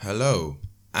Hello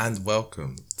and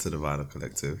welcome to the Vinyl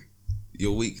Collective,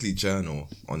 your weekly journal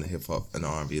on the hip hop and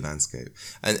R&B landscape.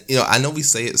 And I know we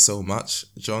say it so much,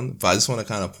 John, but I just want to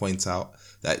kind of point out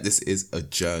that this is a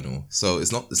journal. So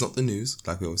it's not the news,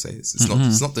 like we always say. It's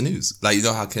not the news. Like, you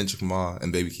know how Kendrick Lamar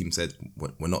and Baby Keem said,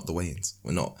 we're not the Wayans.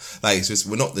 We're not. Like, it's just,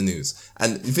 we're not the news.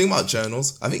 And the thing about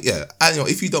journals, I think, and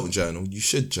if you don't journal, you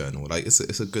should journal. Like,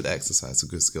 it's a good exercise, a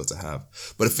good skill to have.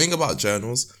 But the thing about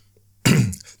journals,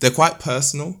 they're quite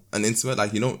personal and intimate.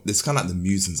 Like, it's kind of like the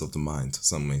musings of the mind,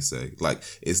 some may say. Like,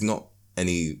 it's not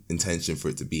any intention for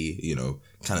it to be,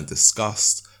 kind of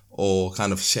discussed or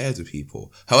kind of shared with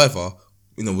people. However,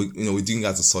 we're doing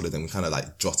guys a solid and we're kind of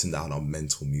like jotting down our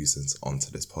mental musings onto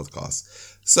this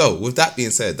podcast. So with that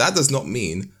being said, that does not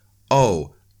mean,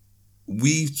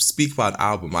 we speak about an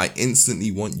album, I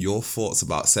instantly want your thoughts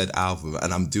about said album,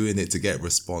 and I'm doing it to get a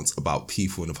response about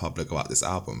people in the public about this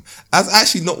album. That's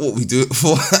actually not what we do it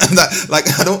for.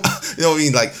 I don't, you know what I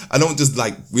mean? Like, I don't just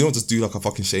we don't just do like a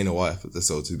fucking Shayna White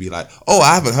episode to be like,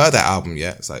 I haven't heard that album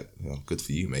yet. It's like, good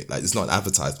for you, mate. Like, it's not an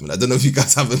advertisement. I don't know if you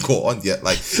guys haven't caught on yet.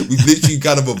 Like, we've literally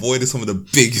kind of avoided some of the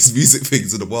biggest music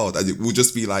things in the world, and it will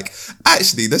just be like,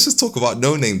 actually, let's just talk about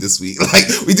No Name this week. Like,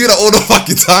 we do that all the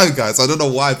fucking time, guys. So I don't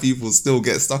know why people still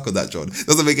get stuck on that, John. It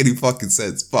doesn't make any fucking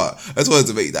sense. But I just wanted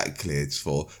to make that clear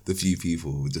for the few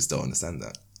people who just don't understand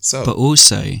that. So, but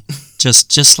also,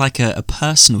 just like a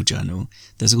personal journal,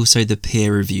 there's also the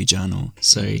peer review journal.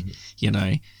 So,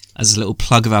 as a little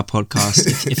plug of our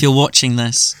podcast, if you're watching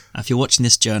this,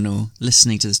 journal,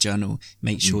 listening to this journal,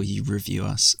 make sure you review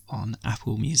us on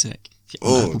Apple Music.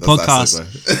 Apple Podcast,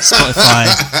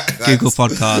 Spotify, Google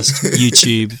Podcast,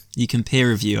 YouTube. You can peer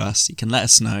review us. You can let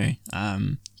us know.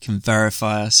 You can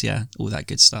verify us. Yeah, all that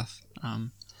good stuff.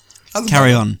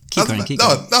 Carry on. Keep going.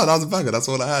 No, that was a banger. That's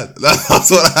all I had.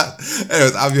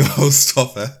 Anyways, I'm your host,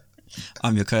 Topper.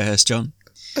 I'm your co-host, John.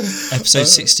 Episode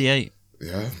 68.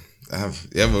 Yeah.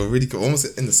 We're really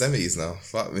almost in the 70s now.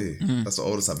 Fuck me. That's the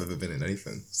oldest I've ever been in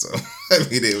anything. So,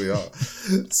 here we are.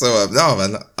 So, no,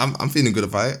 man, I'm feeling good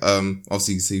about it.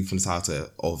 Obviously, you can see from the title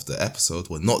of the episode,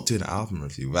 we're not doing an album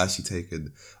review. We've actually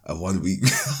taken a 1 week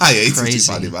hiatus.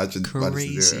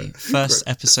 Crazy. First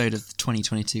episode of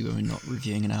 2022 where we're not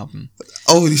reviewing an album.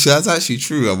 Holy shit, that's actually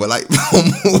true. And we're like,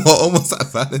 we're almost at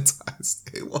Valentine's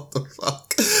Day. What the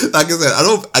fuck? Like I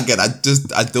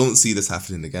said, I don't see this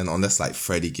happening again unless like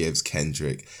Freddie Gibbs,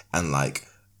 Kendrick, and like,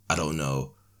 I don't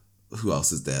know who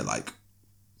else is there, like,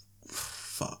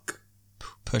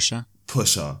 Pusha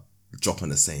drop on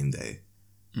the same day.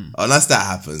 Unless that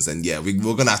happens, then yeah,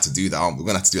 we're gonna have to do that. We're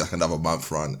gonna have to do like another month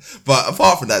run. But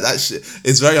apart from that shit,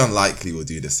 it's very unlikely we'll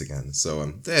do this again. So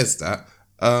there's that.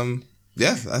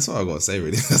 Yeah, that's what I gotta say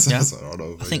really. That's what I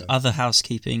know. I think other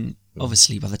housekeeping,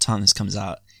 obviously by the time this comes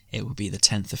out, it will be the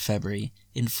 10th of February.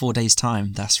 In 4 days'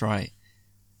 time, that's right.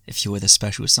 If you're with a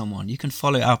special someone, you can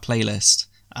follow our playlist.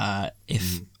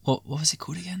 What was it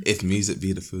called again? If music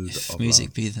be the food of love.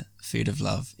 Music be the food of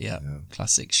love. Yeah.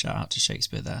 Classic shout out to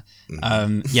Shakespeare there.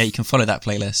 You can follow that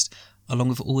playlist along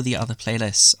with all the other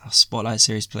playlists. Our Spotlight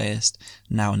Series playlist,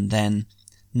 Now and Then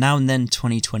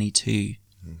 2022. You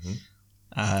can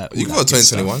follow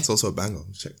 2021. It's also a banger.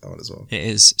 Check that one as well. It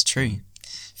is. It's true.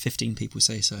 15 people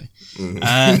say so.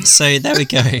 So there we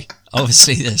go.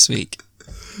 Obviously this week,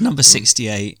 number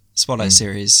 68, Spotlight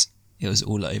Series. It was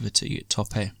all over to you,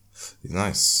 Tope.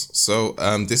 Nice. So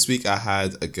this week I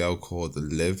had a girl called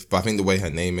Liv, but I think the way her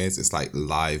name is, it's like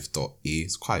live.e.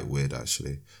 It's quite weird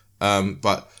actually.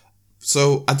 But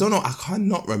so I don't know, I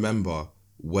cannot remember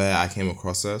where I came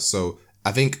across her. So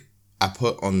I think I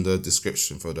put on the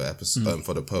description for the episode,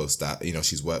 for the post that,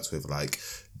 she's worked with like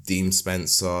Dean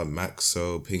Spencer,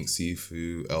 Maxo, Pink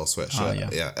Sifu, L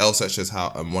Sweatshirt. L Sweatshirt's how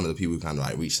one of the people who kind of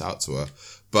like reached out to her.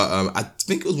 But I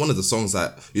think it was one of the songs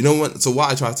that, so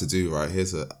what I tried to do, right,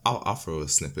 I'll throw a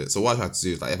snippet. So what I tried to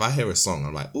do is like, if I hear a song,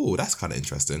 I'm like, oh, that's kind of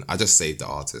interesting. I just save the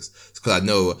artist. Because I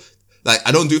know, like,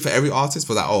 I don't do it for every artist,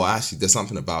 but like, actually, there's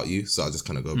something about you. So I'll just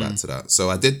kind of go back to that. So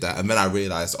I did that. And then I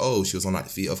realized, she was on like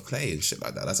Feet of Clay and shit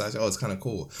like that. That's actually, it's kind of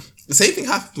cool. The same thing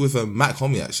happened with Mac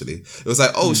Homie, actually. It was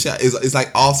like, shit. It's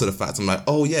like after the fact, I'm like,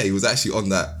 yeah, he was actually on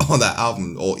that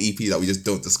album or EP that we just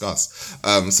don't discuss.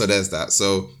 So there's that.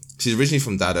 So she's originally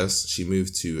from Dallas. She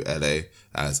moved to LA,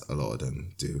 as a lot of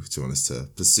them do, to be honest, to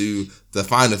pursue the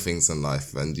finer things in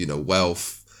life and,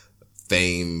 wealth,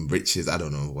 fame, riches, I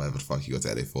don't know, whatever the fuck you go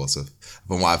to LA for. So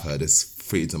from what I've heard, it's a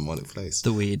pretty demonic place.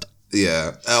 The weed.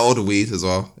 Yeah, or the weed as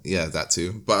well. Yeah, that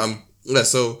too. But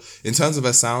so in terms of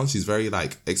her sound, she's very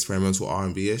like experimental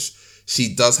R&B-ish.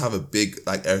 She does have a big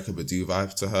like Erykah Badu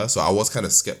vibe to her. So I was kind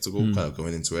of skeptical kind of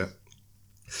going into it.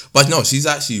 But no, she's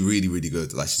actually really, really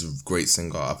good. Like, she's a great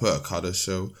singer. I put a Kada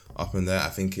show up in there. I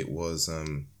think it was,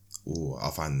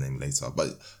 I'll find the name later.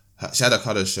 But she had a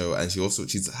Kada show, and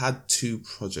she's had 2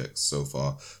 projects so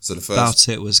far. So the first... About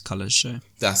It was Colour's show.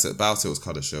 That's it. About It was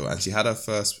Kada show. And she had her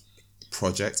first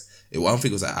project. I don't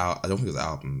think it was an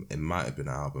album. It might have been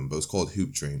an album, but it was called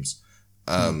Hoop Dreams.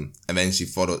 And then she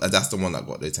followed, and that's the one that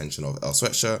got the attention of Elle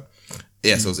Sweatshirt.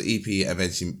 Yeah, so it was an EP, and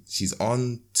then she's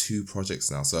on 2 projects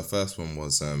now. So her first one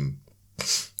was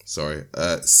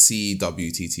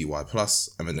CWTTY Plus,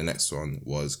 and then the next one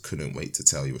was Couldn't Wait to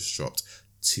Tell You, which dropped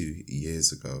 2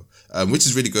 years ago, which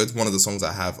is really good. One of the songs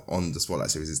I have on the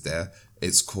Spotlight series is there.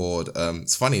 It's called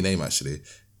it's a funny name actually.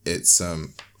 It's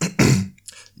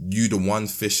You the One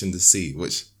Fish in the Sea,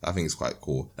 which I think is quite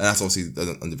cool. And that's obviously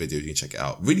on the video, you can check it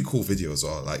out. Really cool video as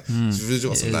well. Like, it's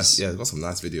got some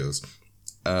nice videos.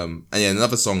 And yeah,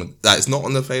 another song that is not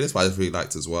on the playlist, but I just really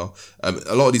liked as well. A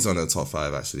lot of these are on the top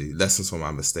 5 actually. Lessons from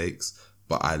My Mistakes,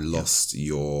 but I Lost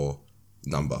Your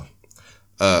Number.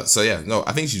 So yeah, no,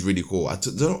 I think she's really cool. I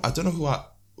don't know who I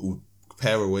would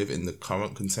pair her with in the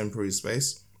current contemporary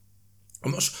space.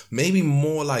 I'm not sure. Maybe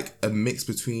more like a mix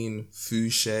between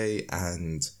Fouché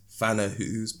and Fana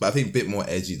Hughes, but I think a bit more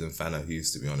edgy than Fana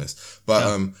Hughes, to be honest. But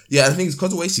I think it's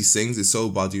because the way she sings is so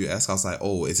Badu-esque. I was like,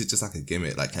 oh, is it just like a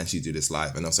gimmick? Like, can she do this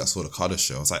live? And also I saw the Carter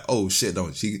show. I was like, oh shit,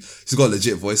 no, she's got a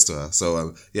legit voice to her.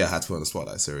 So I had to put on the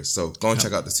Spotlight series. So go and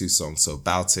check out the 2 songs. So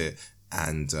About It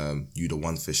and You the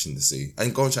One Fish in the Sea.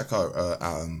 And go and check out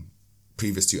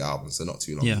previous 2 albums. They're not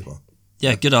too long ago.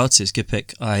 Yeah, good artist, good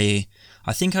pick.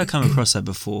 I think I come across her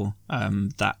before,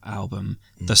 that album.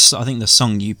 I think the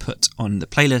song you put on the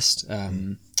playlist,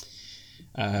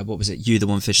 what was it? You the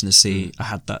One Fish in the Sea. I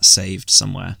had that saved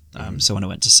somewhere. So when I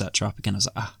went to search her up again, I was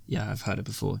like, yeah, I've heard it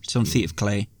before. She's on Feet of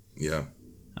Clay. Yeah.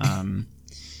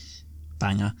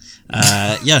 Banger.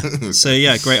 Yeah. So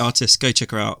yeah, great artist. Go check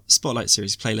her out. Spotlight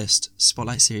Series playlist.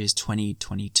 Spotlight Series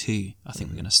 2022. I think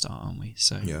we're going to start, aren't we?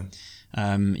 So yeah.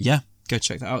 Go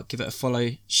check that out. Give it a follow.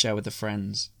 Share with the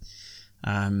friends.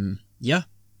 Yeah,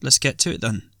 let's get to it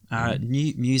then.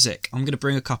 New music. I'm going to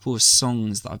bring a couple of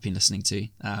songs that I've been listening to.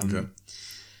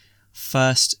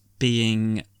 First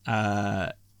being,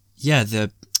 what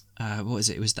was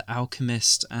it? It was the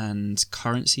Alchemist and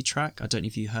Currency track. I don't know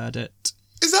if you heard it.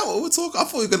 Is that what we're talking? I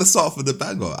thought we were going to start off with the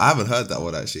banger. I haven't heard that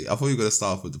one actually. I thought we were going to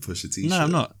start off with the Pusha T. No, shit.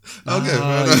 I'm not. Okay,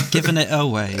 you're giving it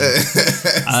away.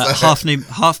 Half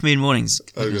Moon Mornings.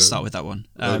 I'm going to start with that one.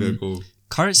 Okay, cool.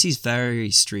 Currency's very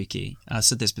streaky. I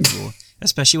said this before,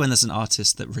 especially when there's an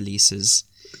artist that releases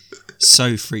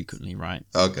so frequently, right?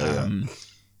 Okay.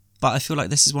 But I feel like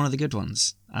this is one of the good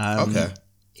ones. I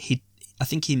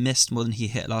think he missed more than he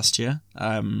hit last year.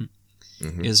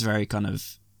 It was very kind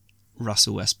of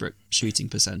Russell Westbrook shooting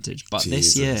percentage, but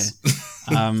this year,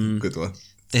 good one.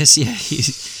 This year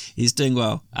he's doing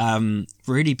well.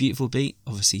 Really beautiful beat,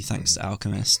 obviously thanks to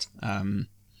Alchemist.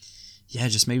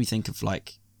 Just made me think of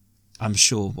like, I'm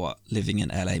sure what living in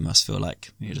LA must feel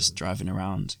like. You're just driving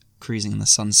around, cruising in the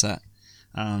sunset.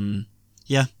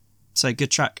 So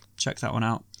good track. Check that one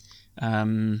out.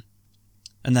 And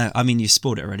there, I mean, you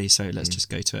spoiled it already, so let's just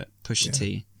go to it. Pusha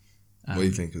T. What do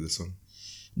you think of this one?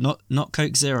 Not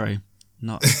Coke Zero,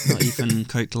 not even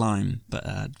Coke Lime, but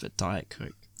Diet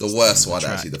Coke. The worst one,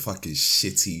 actually. The fucking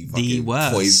shitty, the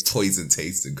worst poison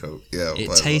tasting Coke. Yeah, it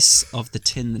tastes of the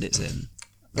tin that it's in.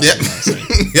 Yep.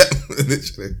 Yep,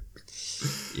 literally.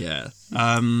 Yeah.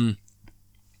 I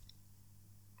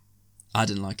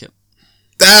didn't like it.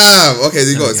 Damn! Okay,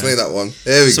 you got to explain that one.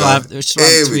 Here we go. I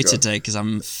tweeted today because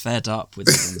I'm fed up with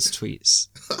everyone's tweets.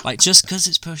 Like, just because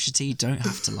it's Pusha T, you don't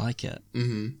have to like it.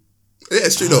 Mm-hmm. Yeah,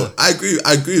 it's true. No, I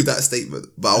agree with that statement,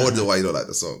 but I wonder why you don't like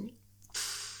the song.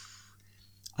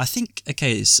 I think,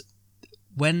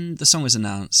 when the song was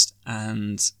announced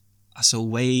and I saw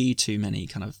way too many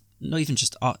kind of, not even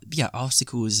just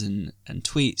articles and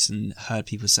tweets, and heard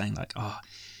people saying like,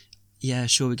 yeah,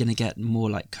 sure, we're going to get more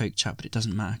like Coke chat, but it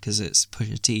doesn't matter because it's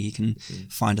Pusha T. He can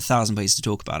find 1,000 ways to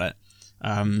talk about it.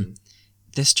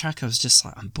 This track, I was just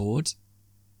like, I'm bored.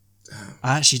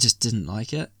 I actually just didn't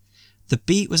like it. The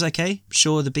beat was okay.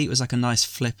 Sure, the beat was like a nice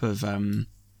flip of, it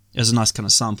was a nice kind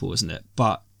of sample, wasn't it?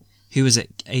 But who was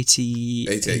it?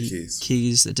 88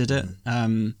 Keys that did it.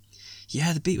 The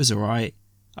beat was alright.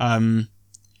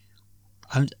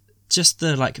 Just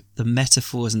the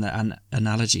metaphors and the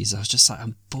analogies, I was just like,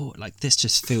 I'm bored. Like, this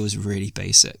just feels really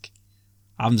basic.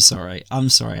 I'm sorry. I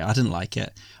didn't like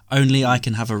it. Only I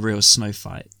can have a real snow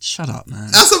fight. Shut up, man.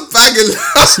 That's a banging line.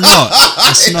 It's not.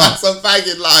 That's a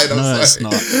banging line. It's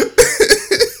not.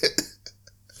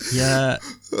 Yeah.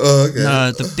 Oh, okay.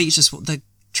 No, the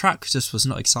track just was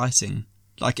not exciting.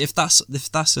 Like if that's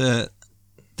the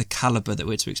caliber that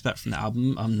we're to expect from the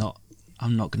album, I'm not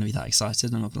going to be that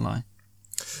excited. I'm not going to lie.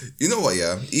 You know what,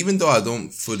 yeah? Even though I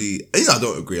don't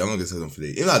agree. I'm not going to say I don't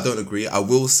fully. Even though I don't agree, I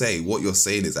will say what you're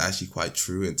saying is actually quite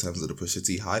true in terms of the Pusha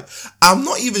T hype. I'm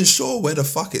not even sure where the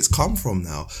fuck it's come from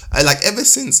now. Ever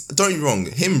since, don't get me wrong,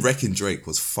 him wrecking Drake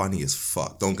was funny as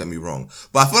fuck. Don't get me wrong.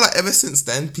 But I feel like ever since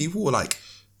then, people were like,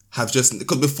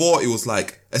 because before it was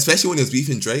like, especially when he was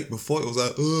beefing Drake, before it was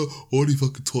like, all he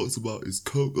fucking talks about is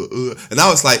coke, and now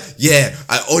it's like, yeah,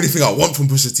 only thing I want from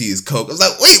Pusha T is coke. I was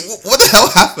like, wait, what the hell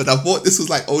happened? I thought this was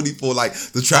like only for like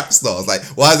the trap stars. Like,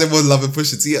 why is everyone loving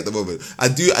Pusha T at the moment? I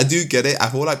do get it. I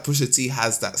feel like Pusha T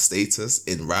has that status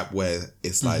in rap where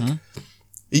it's like,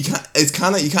 you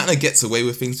kind of gets away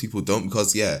with things people don't,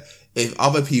 because if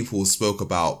other people spoke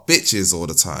about bitches all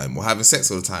the time or having sex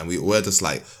all the time, we're just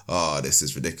like, oh, this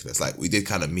is ridiculous. Like, we did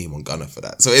kind of meme on Gunna for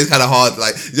that. So it's kind of hard.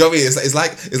 Like, you know what I mean? It's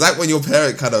like when your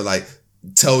parent kind of like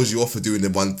tells you off for doing the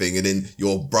one thing and then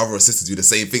your brother or sister do the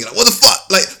same thing. Like, what the fuck?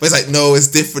 Like, but it's like, no, it's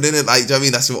different, innit? Like, do you know what I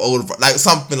mean? That's your older brother. Like,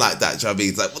 something like that. Do you know what I mean?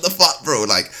 It's like, what the fuck, bro?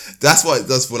 Like, that's what it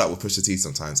does feel like with Pusha T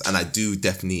sometimes. And I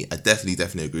definitely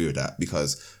agree with that,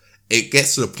 because it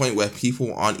gets to the point where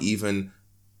people aren't even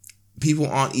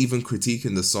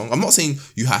critiquing the song. I'm not saying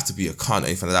you have to be a cunt or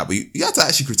anything like that, but you have to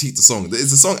actually critique the song.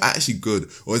 Is the song actually good?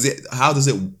 Or how does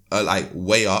it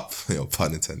weigh up,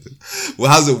 pun intended, well,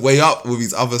 how does it weigh up with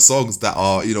these other songs that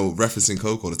are, referencing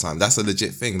coke all the time? That's a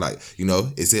legit thing. Like,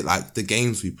 is it like the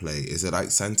games we play? Is it like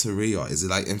Santeria? Is it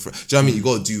like Infra? Do you know what I mean? You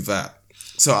got to do that.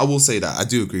 So I will say that. I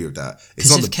do agree with that.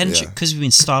 Because we've been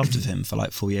starved of him for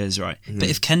like 4 years, right? Mm-hmm. But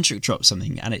if Kendrick drops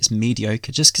something and it's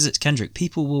mediocre, just because it's Kendrick,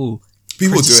 people will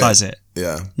criticize it.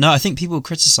 Yeah. No, I think people will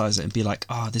criticize it and be like,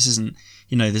 oh, this isn't,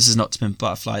 this is not To Pimp a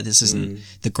Butterfly. This isn't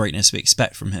the greatness we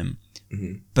expect from him.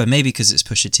 Mm-hmm. But maybe because it's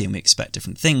Pusha T and we expect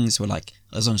different things, we're like,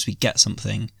 as long as we get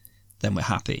something, then we're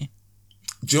happy.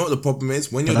 Do you know what the problem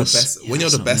is? When you're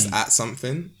the best at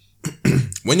something,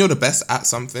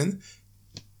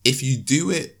 if you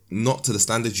do it not to the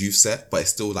standards you've set, but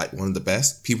it's still like one of the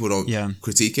best, people don't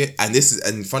critique it. And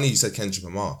funny you said Kendrick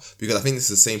Lamar, because I think this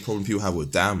is the same problem people have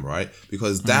with Damn, right?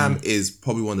 Because Damn is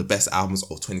probably one of the best albums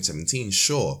of 2017,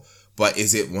 sure, but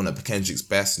is it one of Kendrick's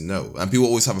best? No. And people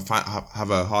always have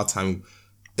a hard time.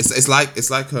 It's like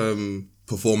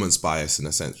performance bias in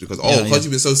a sense, because you've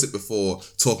been so sick before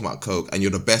talking about coke and you're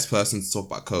the best person to talk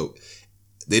about coke,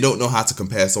 they don't know how to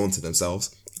compare someone to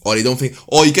themselves. Or they don't think,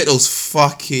 you get those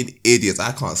fucking idiots.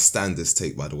 I can't stand this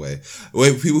take, by the way.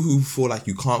 Where people who feel like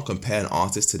you can't compare an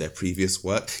artist to their previous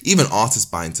work, even artists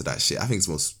buy into that shit. I think it's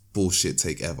the most bullshit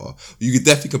take ever. You could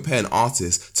definitely compare an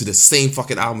artist to the same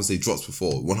fucking albums they dropped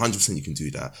before. 100% you can do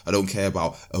that. I don't care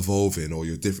about evolving or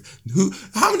you're different.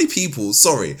 How many people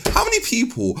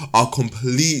are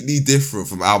completely different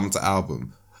from album to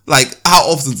album? Like, how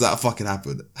often does that fucking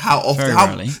happen? How often? Very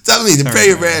rarely. Tell me,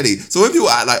 very rarely. So when people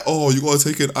act like, you gotta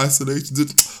take it in isolation,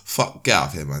 fuck, get out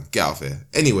of here, man. Get out of here.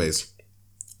 Anyways,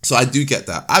 so I do get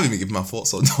that. I haven't even given my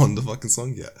thoughts on the fucking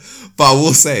song yet. But I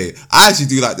will say, I actually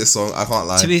do like this song. I can't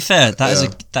lie. To be fair,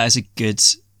 that is a good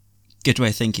way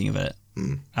of thinking of it.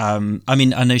 I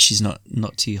mean, I know she's not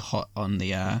too hot on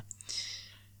the...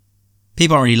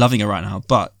 people aren't really loving her right now,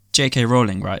 but J.K.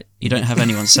 Rowling, right? You don't have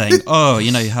anyone saying,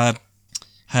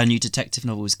 her new detective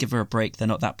novels, give her a break, they're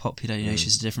not that popular,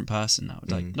 she's a different person now.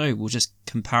 Like, no, we'll just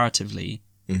comparatively,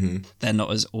 they're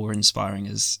not as awe-inspiring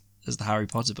as the Harry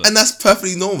Potter book. And that's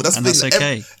perfectly normal. That's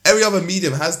okay. Every other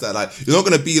medium has that. Like, you're not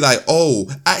going to be like,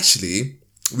 actually,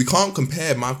 we can't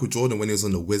compare Michael Jordan when he was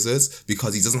on the Wizards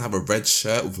because he doesn't have a red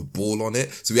shirt with a ball on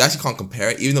it. So we actually can't compare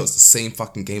it, even though it's the same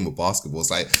fucking game of basketball.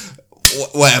 It's like...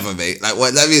 whatever, mate. Like,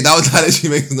 what? I mean, that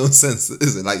actually makes no sense,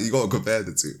 is it? Like, you got to compare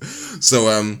the two. So,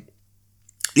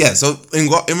 so in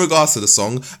regards to the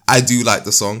song, I do like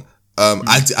the song.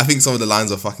 I think some of the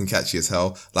lines are fucking catchy as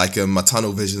hell. Like, my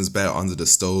tunnel vision's better under the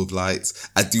stove lights.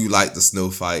 I do like the snow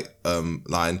fight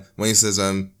line. When he says,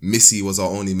 Missy was our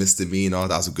only misdemeanor,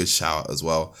 that was a good shout as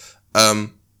well.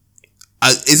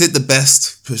 Is it the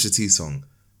best Pusha T song?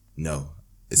 No.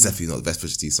 It's definitely not the best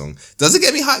Pusha T song. Does it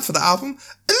get me hyped for the album?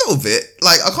 A little bit.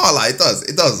 Like, I can't lie, it does.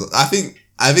 It does. I think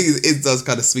it does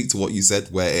kind of speak to what you said,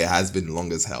 where it has been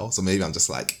long as hell. So maybe I'm just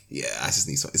like, I just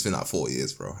need some. It's been like 4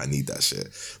 years, bro. I need that shit.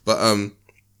 But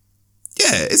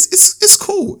it's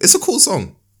cool. It's a cool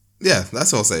song. Yeah,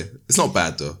 that's what I'll say. It's not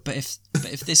bad though. But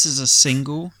if this is a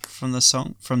single from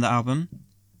the album,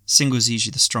 singles are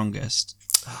usually the strongest.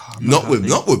 Not with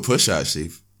Pusha, actually.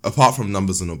 apart from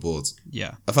Numbers on the Board.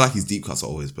 Yeah. I feel like his deep cuts are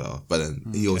always better, but then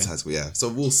he always has, so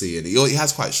we'll see. And he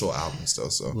has quite short albums still,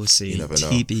 so we'll see. You never know.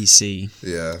 TBC.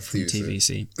 Yeah,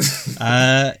 TBC.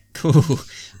 Cool.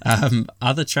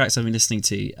 Other tracks I've been listening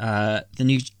to, the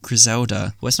new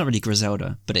Griselda. Well, it's not really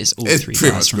Griselda, but it's all It's three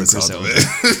pretty bars much from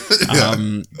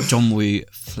Griselda. John Woo,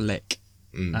 Flick.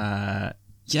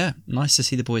 Yeah, nice to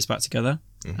see the boys back together.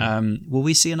 Will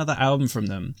we see another album from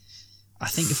them? I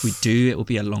think if we do, it will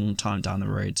be a long time down the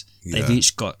road. They've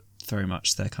each got very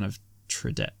much their kind of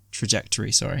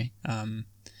trajectory. Sorry.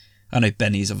 I know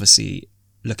Benny's obviously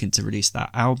looking to release that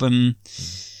album.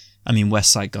 I mean,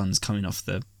 West Side Gun's coming off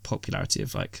the popularity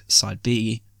of like Side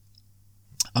B.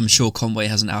 I'm sure Conway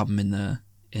has an album in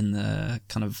the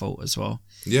kind of vault as well.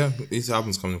 Yeah, his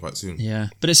album's coming quite soon. Yeah,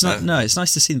 but it's not. No, it's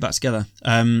nice to see them back together.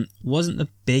 Wasn't the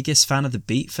biggest fan of the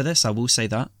beat for this, I will say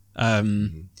that.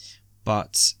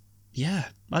 But yeah,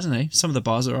 I don't know. Some of the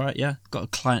bars are alright. Yeah, got a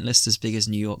client list as big as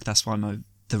New York. That's why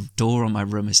the door on my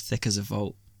room is thick as a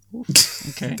vault. Ooh,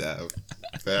 okay. Damn,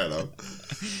 fair enough.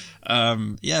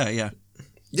 Yeah.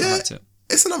 I liked it.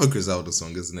 It's another Griselda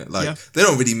song, isn't it? Like they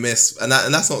don't really miss, and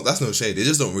that's no shade. They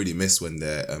just don't really miss when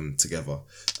they're together.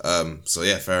 So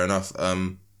yeah, fair enough.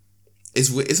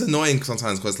 It's annoying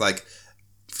sometimes because like,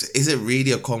 is it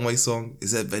really a Conway song?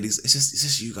 Is it Benny's? It's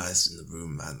just you guys in the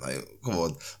room, man. Like, come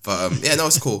on. But yeah, no,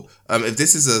 it's cool. If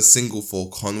this is a single for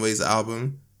Conway's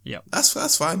album,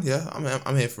 that's fine. Yeah,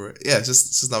 I'm here for it. Yeah, it's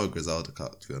just another Griselda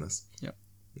cut, to be honest. Yeah.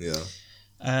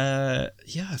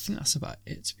 Yeah, I think that's about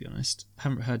it, to be honest. I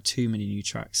haven't heard too many new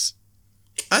tracks.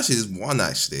 Actually, there's one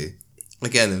actually.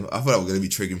 Again, I thought I was going to be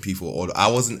triggering people.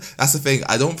 That's the thing.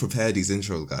 I don't prepare these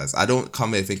intros, guys. I don't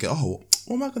come here thinking, oh,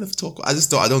 what am I going to talk about?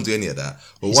 I don't do any of that.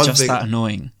 But He's just that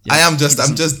annoying. Yeah, I am just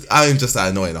that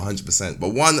annoying 100%.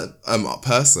 But one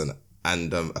person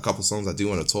and a couple songs I do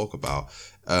want to talk about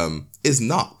is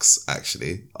Nux,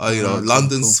 actually.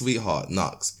 London cool. Sweetheart,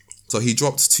 Nux. So he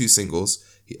dropped 2 singles.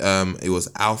 It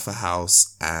was Alpha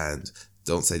House and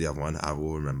don't say the other one, I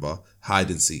will remember,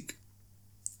 Hide and Seek.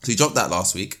 So he dropped that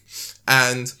last week.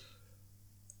 And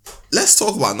let's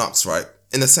talk about Nux, right?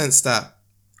 In the sense that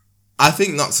I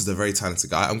think Nux is a very talented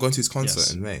guy. I'm going to his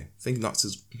concert in May. I think Nux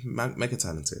is mega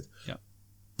talented. Yeah.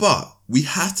 But we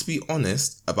have to be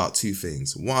honest about 2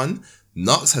 things. 1,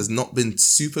 Nux has not been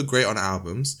super great on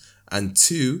albums. And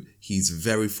 2, he's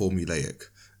very formulaic.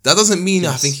 That doesn't mean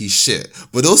I think he's shit.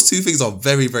 But those 2 things are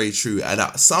very, very true. And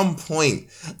at some point,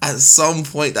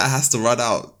 that has to run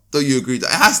out. Don't you agree? It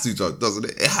has to, John, doesn't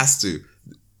it? It has to.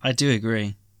 I do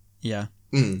agree. Yeah.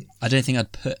 I don't think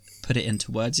I'd put it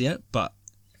into words yet, but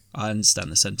I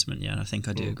understand the sentiment, and I think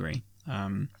I do agree.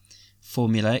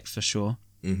 Formulaic, for sure.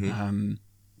 Mm-hmm.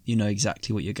 You know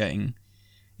exactly what you're getting.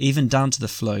 Even down to the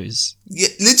flows. Yeah,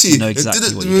 literally. You know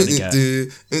exactly what you're going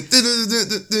to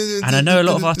get. And I know a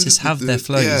lot of artists have their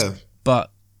flows,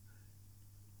 but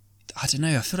I don't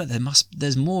know, I feel like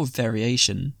there's more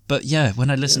variation. But yeah, when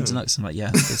I listen to Nux, I'm like,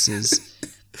 this is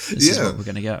what we're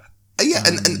going to get. Yeah,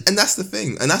 and that's the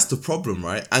thing. And that's the problem,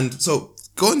 right? And so,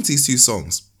 going to these 2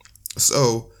 songs.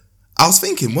 So, I was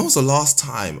thinking, when was the last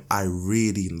time I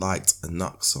really liked a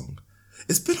Nux song?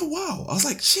 It's been a while. I was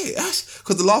like, shit.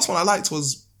 Because the last one I liked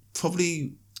was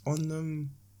probably on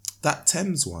that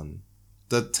Thames one.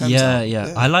 The Thames album.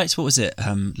 Yeah. I liked, what was it?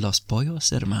 Los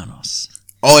Pollos Hermanos.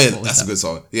 Oh yeah, that's a good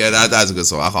song. Yeah, that's a good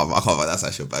song. I can't. That's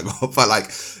actually a bang up. But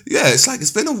like, yeah,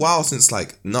 it's been a while since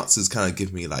like Nux has kind of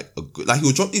given me like a good. Like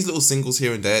he'll drop these little singles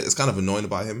here and there. It's kind of annoying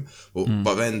about him.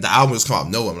 But then the album just come out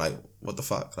of nowhere. I'm like, what the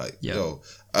fuck? Like, yo.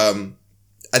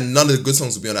 And none of the good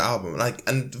songs will be on the album. Like,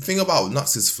 and the thing about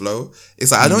Nux's flow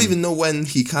is like, I don't even know when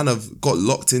he kind of got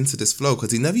locked into this flow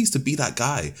because he never used to be that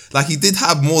guy. Like, he did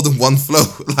have more than one flow.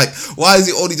 Like, why is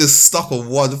he only just stuck on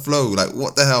one flow? Like,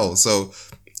 what the hell? So,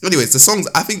 anyways,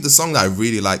 I think the song that I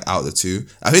really like out of the 2,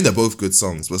 I think they're both good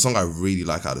songs, but the song I really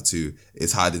like out of the 2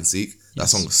 is Hide and Seek. That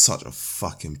song is such a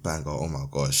fucking banger. Oh my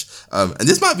gosh. And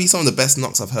this might be some of the best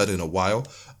Nux I've heard in a while.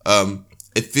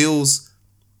 It feels,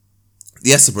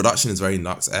 yes, the production is very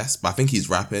Nux-esque, but I think his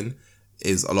rapping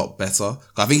is a lot better.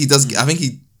 I think he does, I think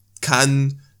he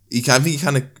can,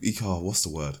 what's the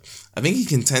word? I think he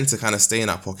can tend to kind of stay in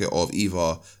that pocket of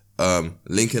either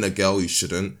linking a girl who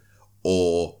shouldn't,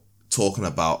 or talking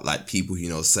about like people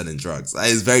who selling drugs.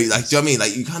 Like, it's very like, do you know what I mean?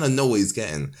 Like, you kind of know what he's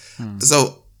getting.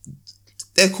 So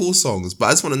they're cool songs, but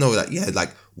I just want to know that,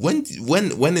 like when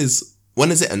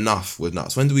is it enough with Nux?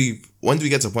 When do we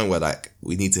get to a point where like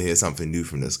we need to hear something new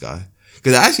from this guy?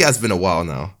 Because it actually has been a while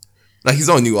now. Like, he's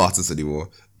not a new artist anymore.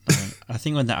 I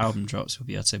think when the album drops, we'll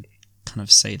be able to kind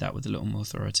of say that with a little more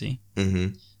authority.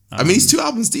 Mm-hmm. I mean, he's 2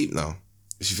 albums deep now,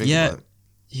 if you think about it.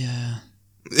 Yeah.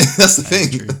 That's the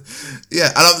thing. Yeah,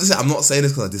 and I'm not saying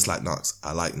this because I dislike Nux.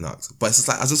 I like Nux, but it's just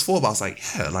like I just thought about. I was like,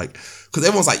 yeah, like because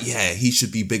everyone's like, yeah, he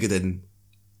should be bigger than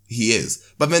he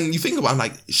is. But then you think about it, I'm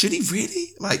like, should he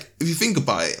really? Like, if you think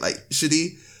about it, like, should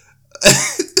he?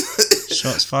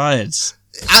 Shots fired.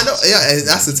 I know, yeah,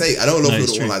 that's the take. I know a lot of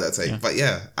people true. don't like that take, Yeah. but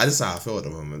yeah, I just how I feel at the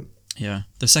moment. Yeah.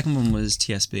 The second one was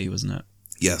TSB, wasn't it?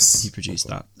 Yes, He produced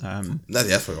that.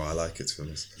 That's why I like it, to be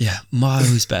honest. Yeah,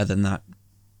 miles better than that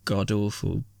god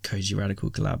awful Koji Radical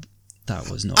collab. That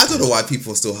was not. I don't know why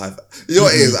people still have. You know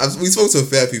what it is? We spoke to a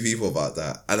fair few people about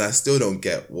that, and I still don't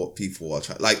get what people are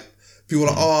trying. Like people are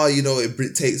like, oh, you know,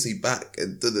 it takes me back,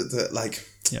 and like,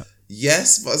 Yeah.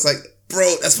 yes, but it's like,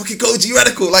 bro, that's fucking Koji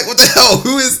Radical. Like, what the hell?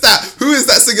 Who is that? Who is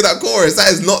that singing that chorus?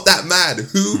 That is not that man.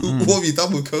 What have you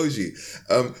done with Koji?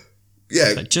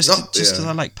 Yeah, Like just because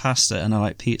I like pasta and I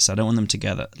like pizza, I don't want them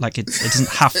together. Like it doesn't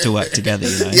have to work together,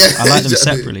 you know. Yeah, I like them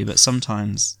exactly. separately, but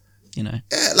sometimes, you know.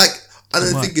 Yeah, like, and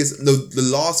the What? thing is, the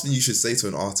last thing you should say to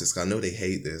an artist, 'cause I know they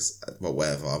hate this, but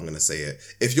whatever, I'm going to say it.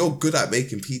 If you're good at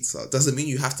making pizza, doesn't mean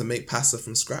you have to make pasta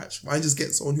from scratch. Why just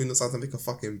get someone who knows how to make a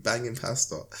fucking banging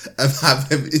pasta and have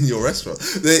them in your restaurant?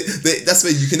 That's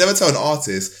where you can never tell an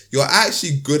artist, you're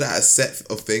actually good at a set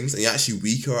of things and you're actually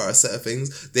weaker at a set of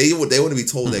things. They want to be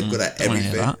told they're good at Don't wanna hear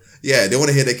everything. that. Yeah, they want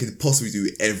to hear they can possibly do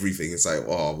everything. It's like,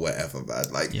 oh, whatever,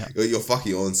 man. Like, Yeah. you're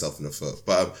fucking your own self in the foot.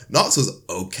 But Knox was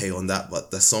okay on that,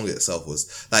 but the song itself was,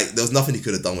 like, there was nothing he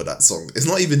could have done with that song. It's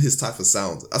not even his type of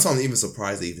sound. That's why I'm even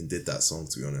surprised they even did that song,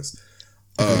 to be honest.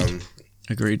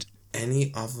 Agreed.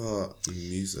 Any other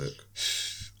music?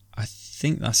 I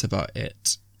think that's about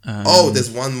it.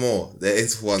 There's one more. There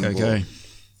is one more. Go.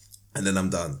 And then I'm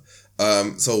done.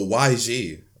 So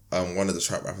YG, one of the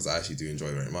trap rappers I actually do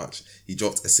enjoy very much, he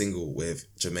dropped a single with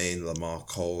Jermaine, Lamar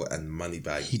Cole, and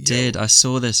Moneybagg. He did. I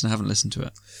saw this and I haven't listened to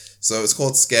it. So it's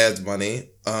called Scared Money.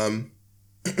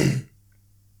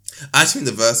 I think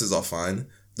the verses are fine.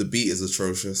 The beat is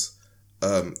atrocious.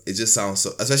 It just sounds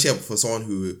so, especially for someone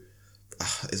who,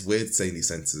 it's weird saying these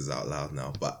sentences out loud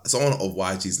now, but someone of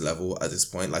YG's level at this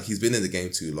point, like he's been in the game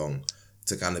too long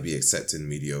to kind of be accepting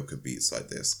mediocre beats like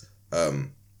this.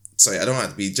 So yeah, I don't have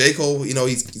to be J. Cole, you know,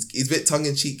 he's a bit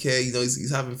tongue-in-cheek here, you know,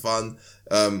 he's having fun.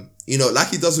 You know, like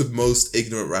he does with most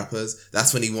ignorant rappers,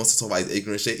 that's when he wants to talk about his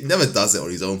ignorant shit. He never does it on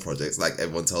his own projects, like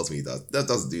everyone tells me he does. That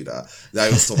doesn't do that. Now he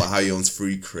wants to talk about how he owns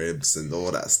 3 cribs and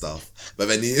all that stuff. But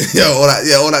then all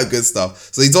that good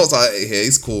stuff. So he talks about it here,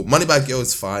 he's cool. Moneybagg Yo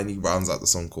is fine, he rounds out the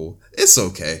song cool. It's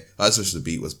okay. I just wish the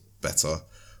beat was better.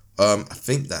 I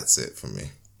think that's it for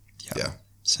me. Yeah.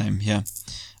 Same, yeah.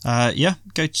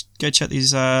 Go check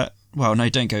these. Well, no,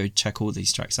 don't go check all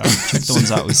these tracks out. Check the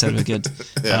ones out we said were good.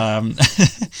 Yeah.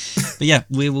 But yeah,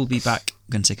 we will be back.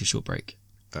 We're going to take a short break.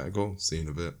 Alright, cool. See you in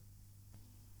a bit.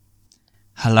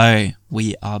 Hello,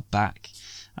 we are back.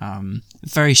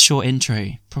 Very short intro,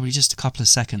 probably just a couple of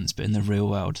seconds, but in the real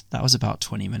world, that was about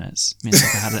 20 minutes. Me and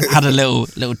Saka had a little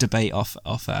debate off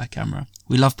camera.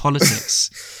 We love politics.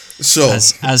 Sure.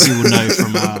 As you will know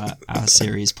from our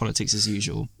series, Politics as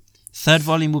Usual. 3rd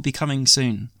volume will be coming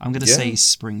soon. I'm going to say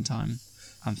springtime.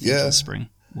 I'm thinking spring.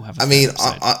 We'll have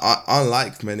I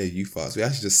unlike many of you fucks, we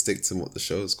actually just stick to what the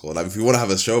show is called. Like, if we want to have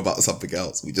a show about something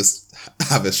else, we just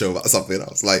have a show about something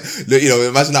else. Like, you know,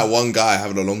 imagine that one guy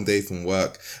having a long day from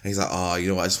work, and he's like, you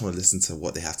know what, I just want to listen to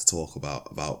what they have to talk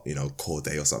about, you know,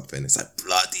 Corday or something. It's like,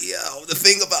 bloody hell, the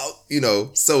thing about, you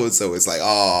know, so-and-so. It's like,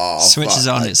 switches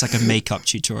fuck. on, like, it's like a makeup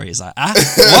tutorial. It's like,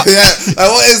 what? yeah,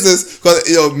 like, what is this? Because,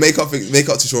 you know, makeup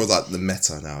tutorials are like the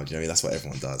meta now. Do you know what I mean? That's what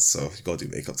everyone does. So you gotta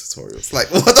do makeup tutorials.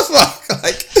 Like, what the fuck?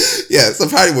 Like, yeah. So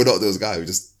apparently we're not those guys. We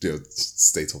just, you know,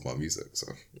 stay talking about music. So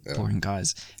yeah. Boring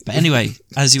guys. But anyway,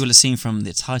 as you will have seen from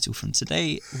the title from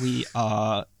today, we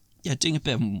are doing a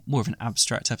bit more of an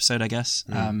abstract episode, I guess.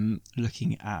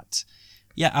 Looking at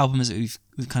albums that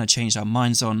we've kind of changed our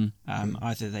minds on.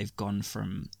 Either they've gone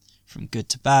from good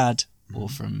to bad, or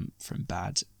from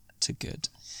bad to good,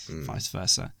 vice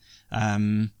versa.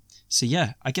 So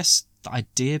yeah, I guess the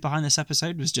idea behind this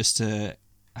episode was just to,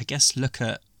 I guess, look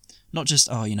at not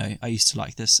just, you know, I used to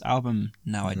like this album,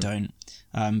 now I don't,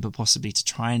 but possibly to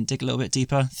try and dig a little bit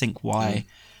deeper, think why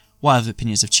other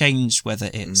opinions have changed, whether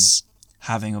it's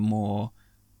having a more,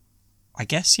 I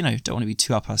guess, you know, don't want to be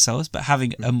too up ourselves, but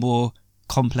having a more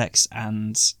complex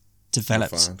and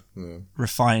developed,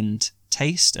 refined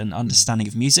taste and understanding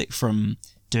of music from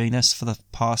doing this for the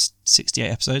past 68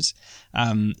 episodes,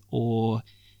 or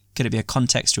could it be a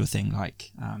contextual thing,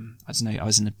 like, I don't know, I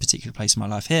was in a particular place in my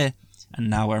life here, and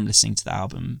now where I'm listening to the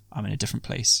album, I'm in a different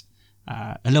place.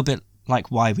 A little bit like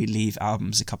why we leave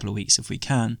albums a couple of weeks if we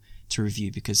can to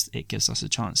review, because it gives us a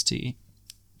chance to,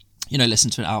 you know, listen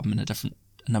to an album in a different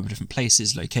a number of different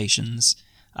places, locations,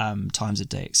 times of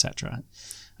day, etc.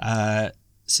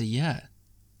 So yeah,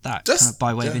 that Just- kind of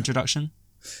by way of yeah. introduction.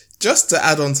 Just to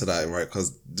add on to that, right?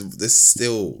 Because this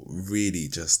still really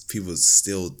just people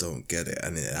still don't get it,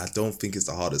 and I don't think it's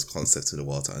the hardest concept in the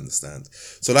world to understand.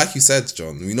 So, like you said,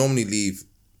 John, we normally leave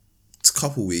a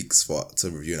couple weeks to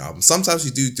review an album. Sometimes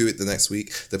you do it the next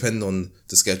week, depending on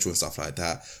the schedule and stuff like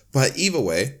that. But either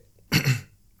way,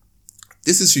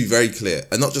 this is to be very clear,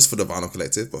 and not just for the Vinyl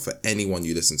Collective, but for anyone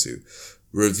you listen to.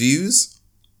 Reviews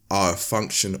are a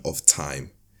function of time.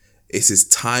 It is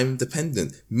time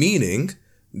dependent, meaning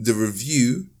the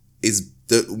review is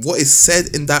what is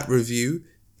said in that review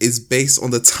is based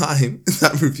on the time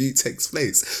that review takes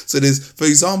place. So there's, for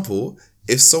example,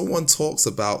 if someone talks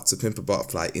about To Pimp a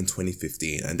Butterfly in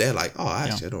 2015 and they're like, oh,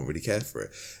 actually, I don't really care for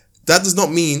it. That does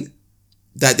not mean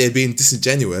that they're being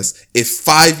disingenuous if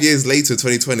 5 years later,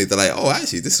 2020, they're like, oh,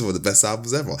 actually, this is one of the best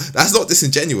albums ever. That's not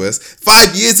disingenuous.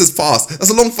 5 years has passed. That's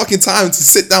a long fucking time to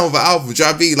sit down with an album. Do you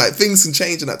know what I mean? Like, things can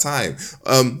change in that time.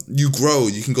 You grow.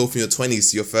 You can go from your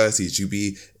 20s to your 30s. You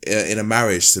be in a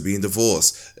marriage to being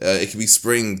divorced. It can be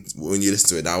spring when you listen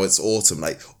to it. Now it's autumn.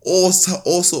 Like, all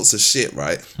sorts of shit,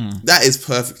 right? That is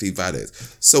perfectly valid.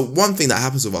 So one thing that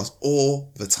happens with us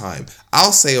all the time,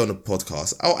 I'll say on a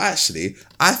podcast, oh, actually,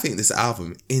 I think this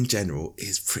album in general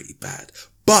is pretty bad,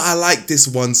 but I like this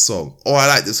one song, or I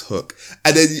like this hook.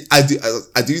 And then I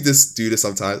do this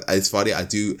sometimes. It's funny.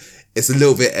 It's a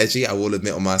little bit edgy, I will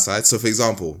admit, on my side. So, for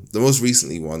example, the most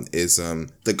recently one is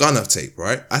the Gunna tape,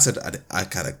 right? I said I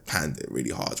kind of panned it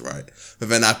really hard, right? But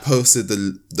then I posted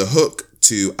the hook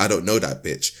to I Don't Know That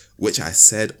Bitch, which I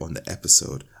said on the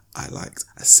episode I liked.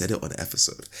 I said it on the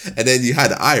episode. And then you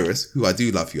had Iris, who I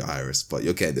do love you, Iris, but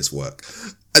you're getting this work.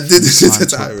 I did this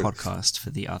to Iris. Podcast for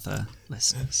the other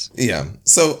listeners. Yeah.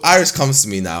 So Iris comes to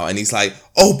me now and he's like,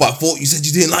 oh, but I thought you said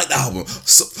you didn't like the album.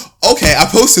 So, okay, I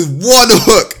posted one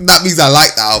hook. That means I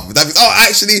like the album. That means, oh,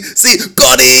 actually, see,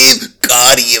 got him.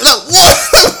 Like, what?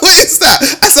 What is that?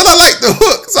 I said I like the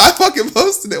hook, so I fucking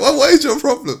posted it. What is your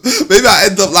problem? Maybe I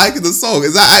end up liking the song.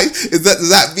 Does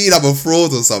that mean I'm a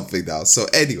fraud or something now? So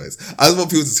anyways, I just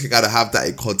want people to kind of have that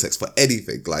in context for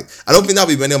anything. Like, I don't think there'll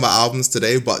be many of my albums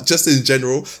today, but just in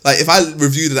general, like, if I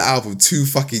reviewed an album 2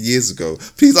 fucking years ago,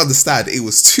 please understand it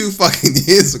was 2 fucking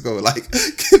years ago. Like,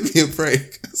 give me a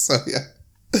break. So yeah.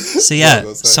 So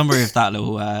yeah, summary of that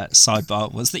little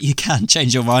sidebar was that you can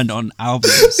change your mind on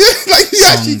albums. Like, you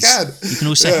actually can. You can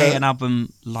also hate an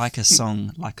album like a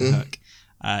song, like a hook.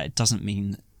 It doesn't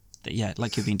mean that,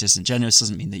 like you're being disingenuous,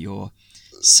 doesn't mean that you're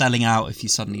selling out if you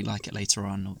suddenly like it later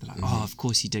on, or be like, oh, of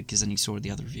course you did, because then you saw the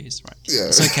other reviews, right? Yeah.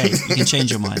 It's okay. You can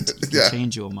change your mind. You can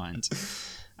change your mind.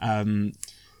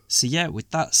 So yeah, with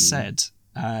that said,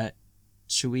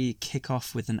 should we kick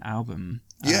off with an album?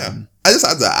 Yeah. I just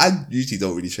had that. I usually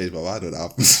don't really change my mind on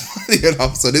albums.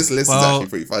 So this list is actually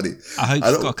pretty funny. I hope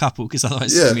you've got a couple, because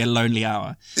otherwise it's going to be a lonely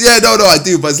hour. Yeah, no, I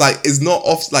do. But it's like, it's not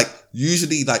off, like,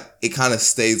 usually, like, it kind of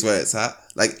stays where it's at.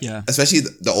 Like, especially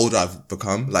the older I've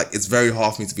become, like, it's very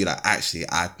hard for me to be like, actually,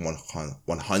 I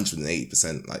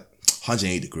 180%, like,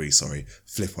 180 degrees,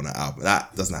 flip on an album.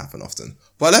 That doesn't happen often.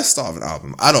 But let's start with an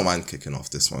album. I don't mind kicking off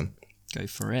this one. Go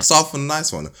for it. Start off with a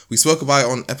nice one. We spoke about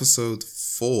it on episode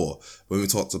 4 when we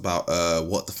talked about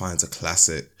what defines a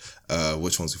classic,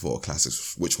 which ones we thought were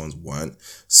classics, which ones weren't.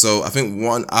 So I think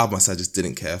one album I just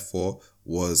didn't care for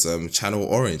was Channel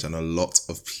Orange, and a lot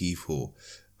of people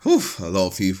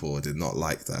did not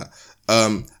like that.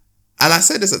 And I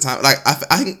said this at the time, like I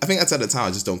think I said at the time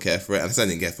I just don't care for it, and I said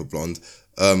I didn't care for Blonde.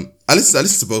 I listened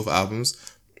to both albums,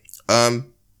 and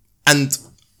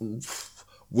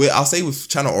I'll say with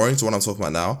Channel Orange, the one I'm talking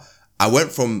about now, I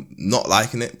went from not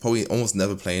liking it, probably almost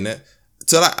never playing it,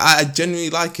 to like, I genuinely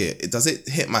like it. Does it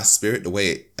hit my spirit the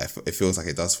way it feels like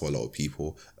it does for a lot of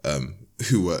people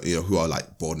who are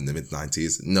like born in the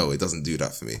mid-90s? No, it doesn't do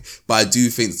that for me. But I do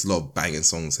think there's a lot of banging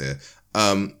songs here.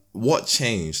 What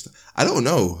changed? I don't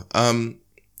know. I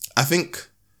think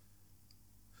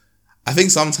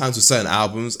sometimes with certain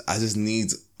albums, I just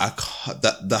need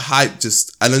the hype.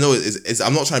 Just, I don't know.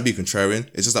 I'm not trying to be contrarian.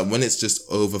 It's just that when it's just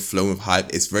overflowing with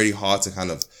hype, it's very hard to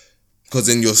kind of, because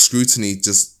then your scrutiny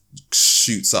just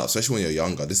shoots up, especially when you're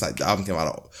younger. This, like, the album came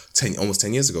out almost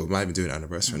 10 years ago. We might even do an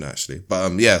anniversary actually. But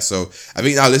so I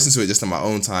think I listen to it just on my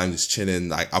own time, just chilling.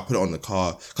 Like, I'll put it on the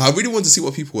car, because I really wanted to see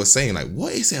what people were saying. Like,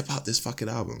 what is it about this fucking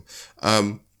album?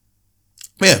 But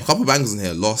yeah, a couple of bangers in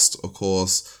here. Lost, of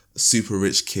course. Super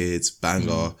Rich Kids,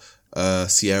 banger.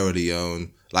 Sierra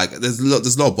Leone. Like, there's a lot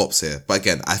of bops here. But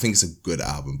again, I think it's a good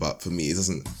album. But for me, it's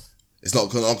not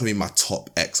going to be my top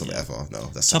X of ever. No,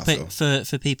 that's Topic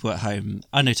for people at home.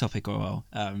 I know Topic well.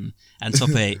 And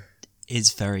Topic,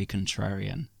 is very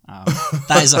contrarian.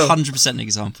 That is 100% an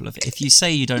example of it. If you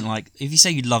say you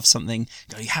love something,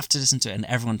 you have to listen to it, and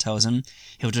everyone tells him,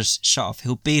 he'll just shut off.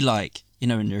 He'll be like,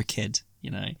 when you're a kid,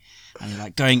 and you're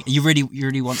like you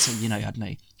really want to, I don't know,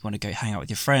 you want to go hang out with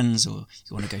your friends, or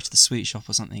you want to go to the sweet shop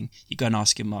or something. You go and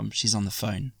ask your mum, she's on the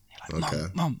phone. You're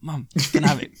like, Mum, can I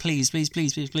have it? Please.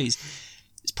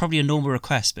 It's probably a normal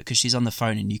request, but because she's on the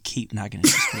phone and you keep nagging it,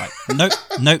 she's like,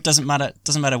 nope, doesn't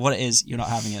matter what it is, you're not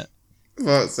having it.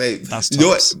 Well, say, That's do you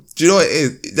know what it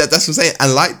is? That's what I'm saying.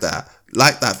 And like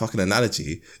that fucking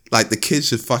analogy, like the kids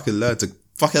should fucking learn to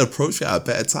fucking approach it at a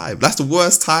better time. That's the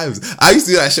worst times. I used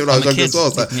to do that shit when I was younger as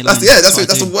well. Like, that's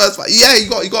the worst. Yeah,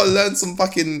 you got to learn some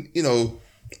fucking,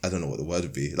 I don't know what the word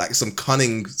would be, like some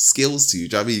cunning skills to you.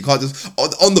 Do you know what I mean? You can't just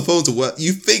on the phone to work.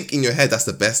 You think in your head that's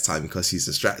the best time because she's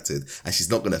distracted and she's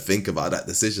not going to think about that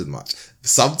decision much.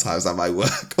 Sometimes that might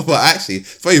work, but actually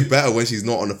it's probably better when she's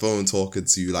not on the phone talking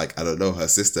to, like, I don't know, her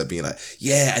sister, being like,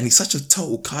 yeah, and he's such a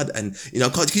total cud, and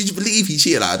could you believe he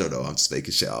cheated? Like, I don't know, I'm just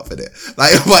making shit up, innit?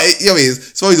 Like, but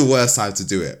it's probably the worst time to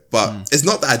do it. But it's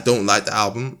not that I don't like the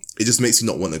album. It just makes you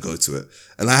not want to go to it.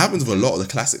 And that happens with a lot of the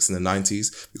classics in the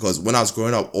 90s, because when I was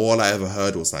growing up, all I ever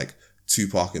heard was like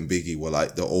Tupac and Biggie were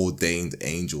like the ordained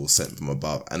angels sent from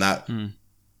above. And that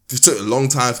it took a long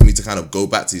time for me to kind of go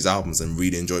back to these albums and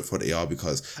really enjoy what they are,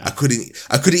 because I couldn't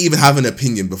even have an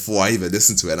opinion before I even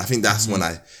listened to it. And I think that's when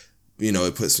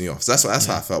it puts me off. So that's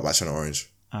how I felt about Channel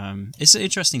Orange. It's an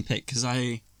interesting pick, because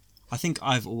I think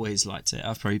I've always liked it.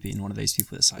 I've probably been one of those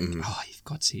people that's like, you've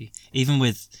got to. Even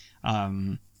with,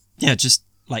 just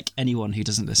like anyone who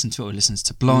doesn't listen to it or listens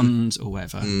to Blonde or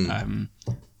whatever.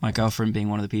 My girlfriend being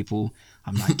one of the people,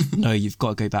 I'm like, no, you've got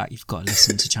to go back. You've got to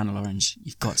listen to Channel Orange.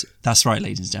 You've got to. That's right,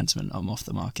 ladies and gentlemen, I'm off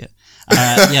the market.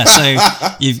 So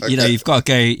you've got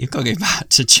to go back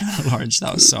to Channel Orange.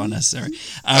 That was so unnecessary.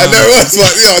 I know it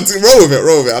was, but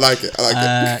roll with it. I like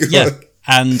it. Yeah,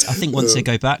 and I think once they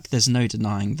go back, there's no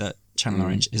denying that Channel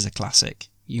Orange is a classic.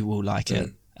 You will like it.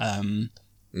 And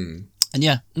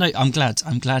I'm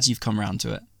glad you've come around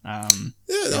to it.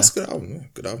 That's a good album. Yeah,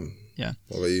 good album. Yeah.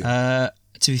 What about you?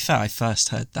 To be fair, I first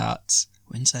heard that.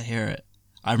 When did I hear it?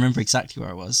 I remember exactly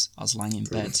where I was. I was lying in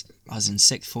bed. I was in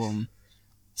sixth form.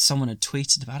 Someone had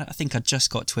tweeted about it. I think I just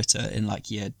got Twitter in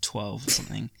like year 12 or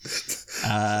something.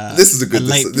 This is a good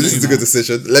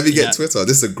decision. Let me get Twitter.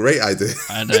 This is a great idea.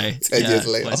 I know. 10 years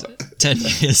later. 10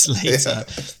 years later.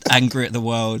 Angry at the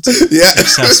world. Yeah.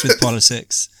 Obsessed with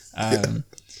politics. And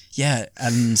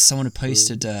someone had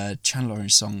posted a Channel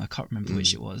Orange song. I can't remember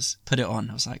which it was. Put it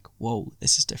on. I was like, whoa,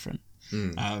 this is different.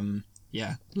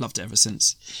 Loved it ever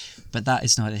since. But that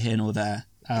is neither here nor there.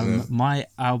 My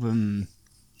album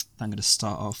that I'm going to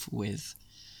start off with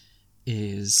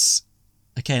is,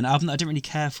 an album that I didn't really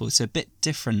care for. So a bit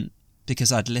different,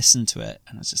 because I'd listened to it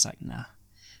and I was just like, nah.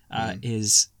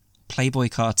 Is Playboi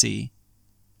Carti,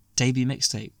 debut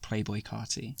mixtape, Playboi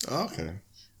Carti. Oh, okay.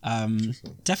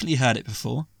 Definitely heard it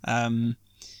before. And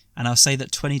I'll say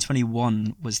that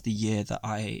 2021 was the year that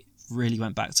I really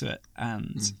went back to it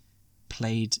and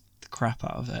played the crap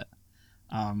out of it.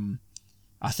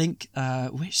 I think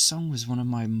which song was one of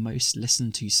my most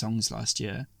listened to songs last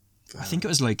year? I think it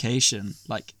was Location.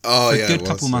 Like for a good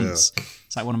couple months. Yeah.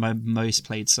 It's like one of my most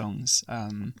played songs.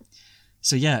 Going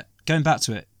back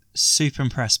to it, super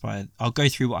impressed by it. I'll go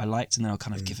through what I liked and then I'll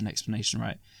kind of give an explanation,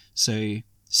 right? So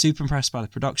super impressed by the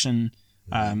production.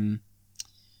 I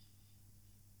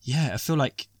feel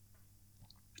like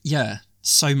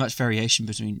so much variation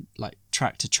between like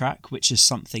track to track, which is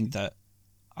something that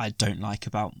I don't like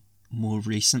about more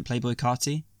recent Playboi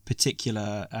Carti,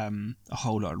 particular A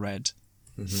Whole Lot of Red.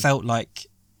 Felt like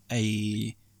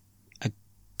a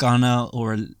Gunna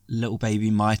or a Lil Baby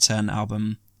My Turn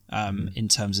album in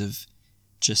terms of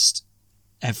just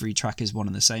every track is one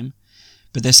and the same.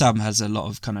 But this album has a lot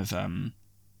of kind of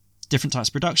different types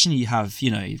of production. You have,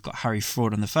 you've got Harry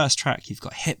Fraud on the first track, you've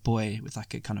got Hit Boy with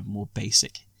like a kind of more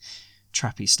basic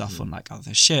trappy stuff on like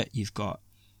Other Shit. You've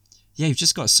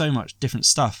just got so much different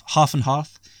stuff. Half and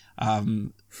Half.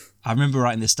 I remember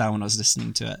writing this down when I was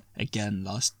listening to it again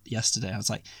yesterday. I was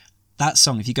like, that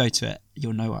song, if you go to it,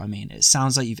 you'll know what I mean. It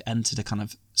sounds like you've entered a kind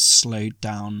of slowed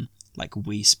down like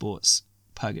Wii Sports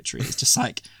purgatory. It's just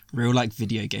like real like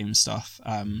video game stuff.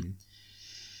 But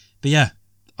yeah,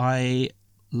 I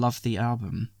love the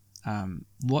album.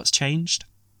 What's changed?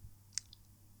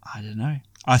 I don't know.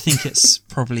 I think it's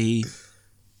probably,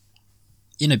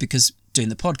 because doing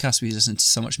the podcast, we listen to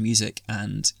so much music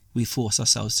and we force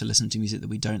ourselves to listen to music that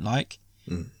we don't like.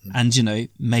 And,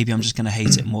 maybe I'm just going to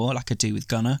hate it more like I do with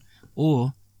Gunna,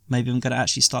 or maybe I'm going to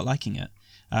actually start liking it.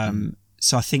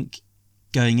 So I think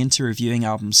going into reviewing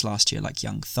albums last year, like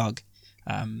Young Thug,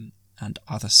 and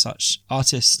other such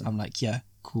artists, I'm like, yeah,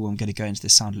 cool, I'm going to go into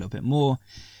this sound a little bit more.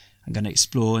 I'm going to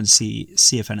explore and see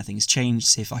if anything's changed,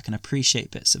 see if I can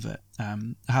appreciate bits of it.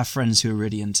 I have friends who are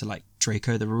really into like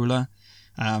Draco the Ruler,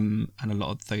 and a lot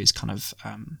of those kind of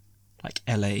like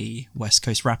LA West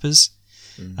Coast rappers.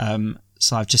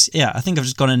 So I think I've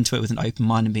just gone into it with an open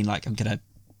mind and been like, I'm going to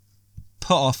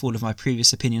put off all of my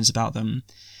previous opinions about them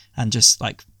and just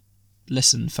like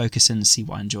listen, focus in and see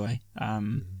what I enjoy.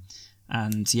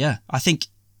 And yeah, I think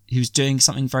he was doing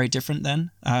something very different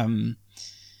then. I've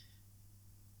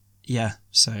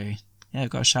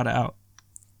got to shout it out.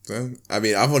 I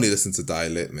mean, I've only listened to Die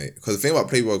Lit, mate. Because the thing about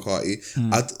Playboi Carti,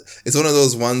 it's one of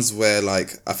those ones where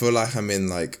like I feel like I'm in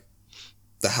like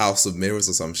the House of Mirrors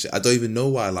or some shit. I don't even know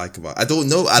what I like about it. I don't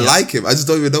know. I like him. I just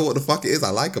don't even know what the fuck it is I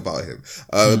like about him.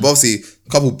 But obviously, a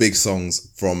couple big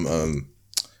songs from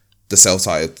the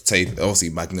self-titled tape. Obviously,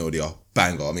 Magnolia,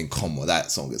 banger. I mean, come on, that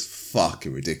song is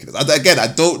fucking ridiculous. Again, I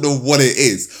don't know what it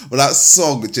is, but that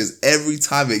song just every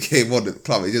time it came on the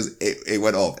club, it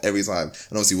went off every time.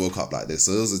 And obviously, Woke Up Like This.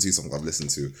 So those are two songs I've listened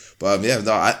to. But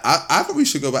I probably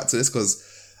should go back to this because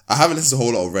I haven't listened to a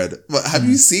whole lot of Red. But have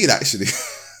you seen actually?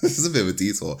 This is a bit of a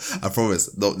detour. I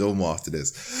promise. No more after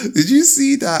this. Did you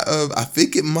see that? I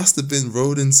think it must have been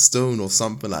Rolling Stone or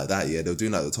something like that. Yeah, they were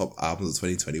doing like the top albums of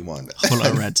 2021. Whole lot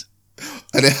of Red.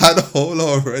 And they had a whole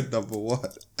lot of Red number 1.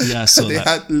 Yeah, I saw and that.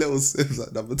 They had Little Sims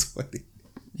at number 20.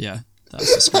 Yeah, that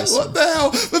was disgraceful. What the hell?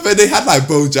 But then they had like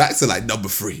Bo Jackson like number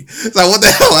 3. It's like, what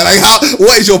the hell? Like,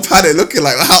 what is your palette looking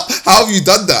like? How have you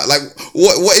done that? Like,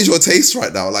 what is your taste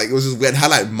right now? Like, it was just weird.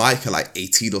 Had like Mike at like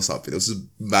 18 or something. It was just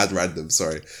mad random.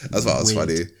 Sorry, that's what was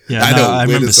funny. Yeah, I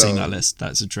remember seeing that list.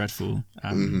 That's a dreadful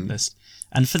list.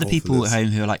 And for the people at home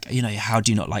who are like, how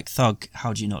do you not like Thug?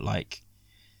 How do you not like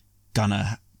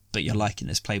Gunna? But you're liking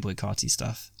this Playboi Carti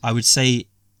stuff. I would say,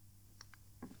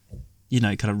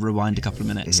 kind of rewind a couple of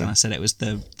minutes, and I said it was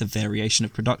the variation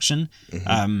of production,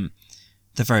 the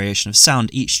variation of sound.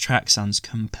 Each track sounds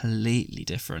completely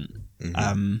different.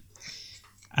 And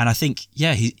I think,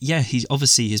 he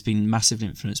obviously has been massively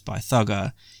influenced by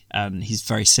Thugger. He's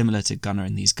very similar to Gunna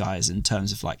and these guys in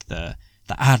terms of like the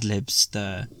ad-libs,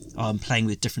 the playing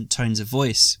with different tones of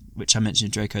voice, which I mentioned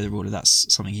in Draco the Ruler.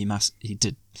 That's something he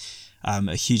did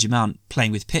a huge amount,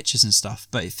 playing with pitches and stuff.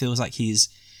 But it feels like he's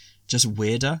just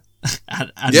weirder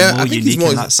and more unique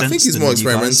in that sense. I think he's more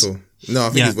experimental. No, I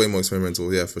think he's way more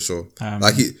experimental. Yeah, for sure.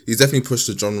 Like he's definitely pushed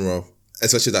the genre,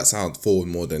 especially that sound, forward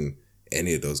more than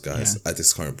any of those guys at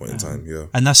this current point in time. Yeah,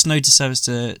 and that's no disservice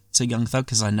to Young Thug,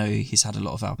 because I know he's had a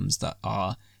lot of albums that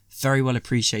are very well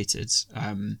appreciated,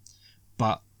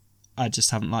 but I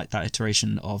just haven't liked that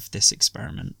iteration of this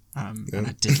experiment. And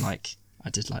I did like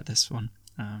this one.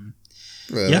 I'll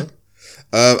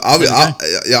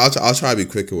try to be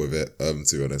quicker with it.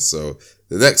 To be honest, so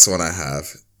the next one I have.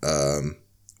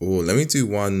 Let me do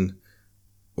one.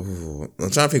 I'm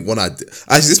trying to think one I did.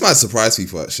 Actually, this might surprise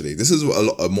people. Actually, this is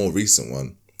a more recent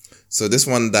one. So this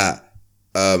one that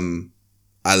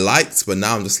I liked, but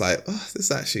now I'm just like,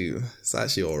 it's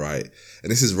actually all right.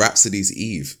 And this is Rhapsody's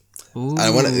Eve. Ooh,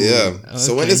 and okay.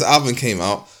 So when this album came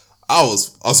out, I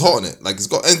was hot on it. Like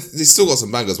it's still got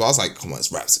some bangers, but I was like, come on,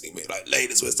 it's Rhapsody, mate. Like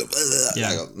Latest Wisdom,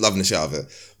 like, loving the shit out of it.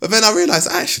 But then I realized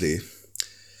actually,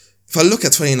 if I look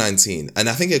at 2019, and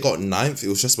I think it got 9th, it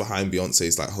was just behind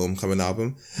Beyonce's like Homecoming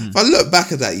album. If I look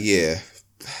back at that year,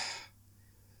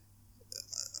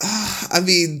 I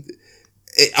mean,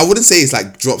 I wouldn't say it's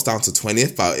like drops down to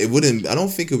 20th, but it wouldn't. I don't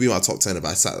think it would be my top 10 if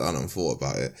I sat down and thought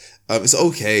about it. It's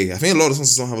okay. I think a lot of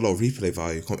songs don't have a lot of replay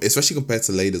value, especially compared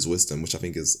to Latest Wisdom, which I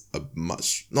think is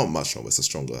not much stronger. It's a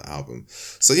stronger album.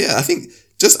 So yeah, I think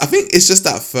it's just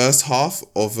that first half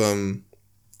of the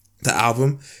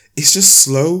album. It's just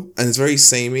slow and it's very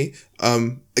samey.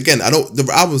 Again,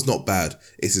 the album's not bad.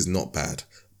 It is not bad,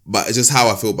 but it's just how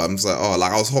I feel about it. I'm just like,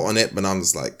 I was hot on it, but now I'm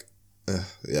just like,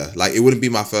 like it wouldn't be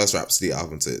my first Rhapsody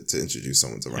album to introduce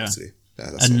someone to Rhapsody.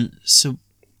 So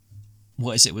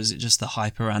what is it? Was it just the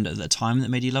hype around it at the time that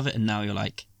made you love it, and now you're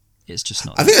like, it's just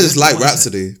not? I think I just like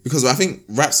Rhapsody because I think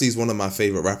Rhapsody is one of my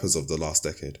favorite rappers of the last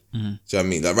decade. Do you know what I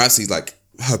mean? Like Rhapsody's like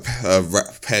her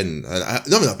rap pen, not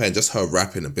even her pen, just her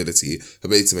rapping ability, her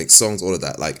ability to make songs, all of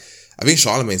that. Like I think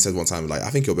Charlamagne said one time, like, I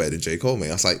think you're better than J. Cole, mate.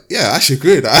 I was like, yeah, I actually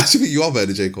agree. I actually think you are better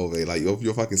than J. Cole, mate. Like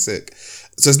you're fucking sick.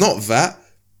 So it's not that.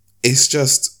 It's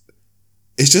just.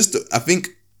 I think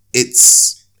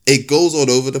it goes all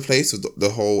over the place with the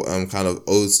whole kind of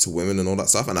odes to women and all that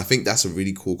stuff, and I think that's a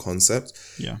really cool concept.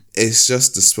 Yeah, it's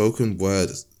just the spoken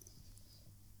word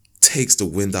takes the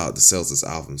wind out of the sails of this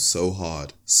album so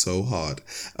hard.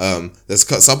 There's a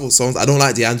couple songs. I don't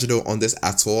like D'Angelo on this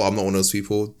at all. I'm not one of those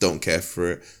people. Don't care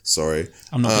for it. Sorry.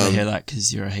 I'm not going to hear that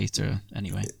because you're a hater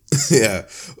anyway. Yeah.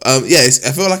 I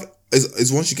feel like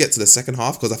it's once you get to the second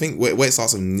half, because I think where it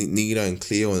starts with Nina and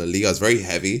Cleo and Aaliyah is very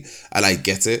heavy, and I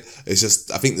get it. It's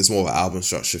just, I think there's more of an album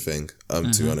structure thing,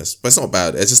 to be honest. But it's not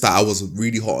bad. It's just that I was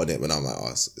really hot on it when I'm like,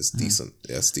 oh, it's decent.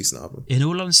 Yeah, it's a decent album. In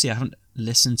all honesty, I haven't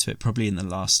listened to it probably in the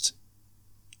last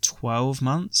 12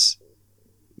 months.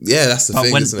 Yeah, that's the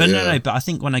thing, isn't it? No, but I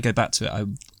think when I go back to it,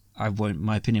 I won't,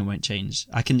 my opinion won't change.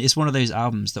 It's one of those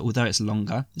albums that although it's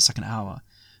longer, it's like an hour,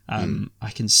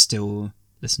 I can still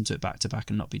listen to it back to back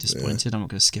and not be disappointed. I'm not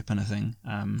going to skip anything.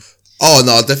 Oh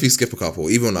no, I'll definitely skip a couple,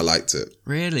 even when I liked it.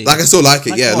 Really? Like I still like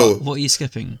it. Yeah. What are you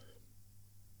skipping?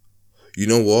 You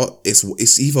know what?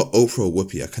 It's either Oprah or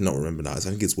Whoopi. I cannot remember now. I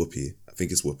think it's Whoopi.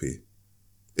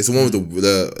 It's the one with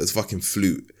the fucking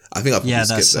flute. I think I'll probably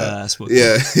skip that. That's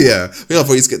Whoopi. Yeah. I think I'll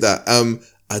probably skip that.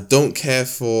 I don't care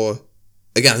for.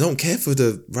 Again, I don't care for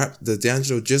the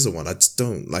D'Angelo Jizza one. I just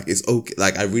don't. Like, it's okay.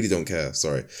 Like, I really don't care.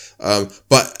 Sorry.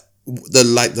 But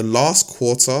the last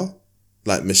quarter,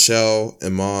 like Michelle,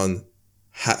 Iman,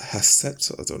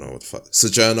 Haset, I don't know what the fuck,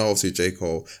 Sojourner, obviously J.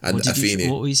 Cole, and Afeni.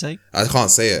 What were you saying? I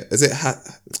can't say it. Is it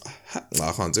no,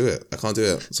 I can't do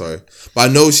it. Sorry. But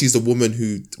I know she's the woman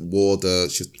who wore I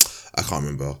can't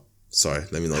remember. Sorry,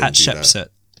 let me know. Hatshepsut.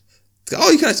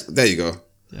 Oh, you can. There you go.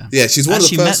 Yeah, she's one of the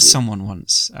first. I actually met someone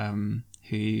once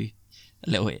who, a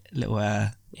little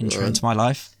intro into my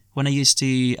life. When I used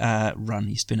to run,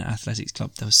 used to be in an athletics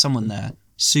club, there was someone there,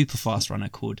 super fast runner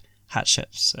called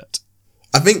Hatshepsut.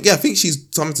 I think she's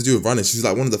something to do with running. She's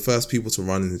like one of the first people to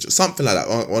run in something like that,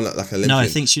 on like Olympian. No, I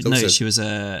think she was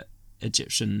a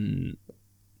Egyptian.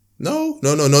 No,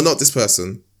 not this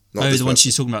person. The one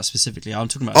she's talking about specifically. I'm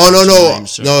talking about. Oh no!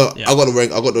 Yeah.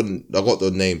 I got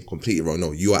the name completely wrong.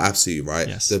 No, you are absolutely right.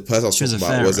 Yes. The person I was talking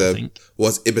about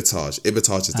was Ibataj.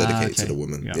 Ibataj is dedicated to the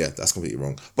woman. Yeah, that's completely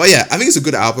wrong. But yeah, I think it's a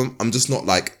good album. I'm just not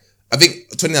like. I think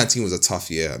 2019 was a tough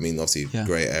year. I mean, obviously,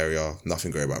 Grey Area,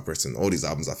 Nothing Great About Britain. All these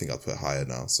albums, I think I'd put higher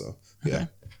now. So yeah,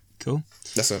 cool.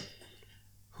 That's it.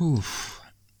 Whew.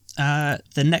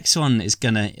 The next one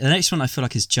I feel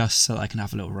like is just so that I can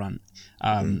have a little run.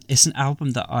 It's an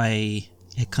album that I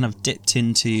kind of dipped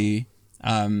into,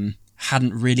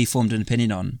 hadn't really formed an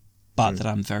opinion on, but that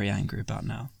I'm very angry about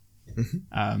now.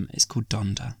 It's called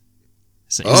Donda.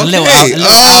 So it was a little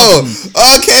album.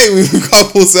 Okay, we've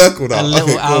got full circle now. A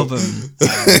little album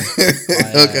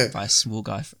by a small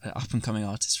guy, up and coming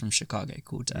artist from Chicago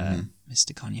called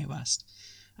Mr. Kanye West.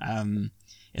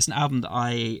 It's an album that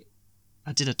I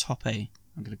did a top A.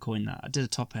 I'm going to coin that. I did a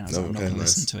top A and I was I'm not going to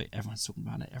listen to it. Everyone's talking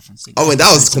about it. Everyone's thinking. And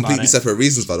that was completely separate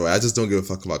reasons, by the way. I just don't give a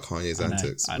fuck about Kanye's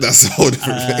antics. That's a whole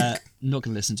different thing. I'm not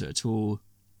going to listen to it at all.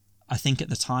 I think at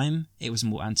the time it was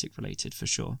more antic related for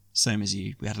sure. Same as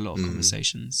you. We had a lot of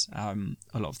conversations. A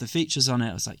lot of the features on it,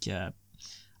 I was like, yeah,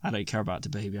 I don't care about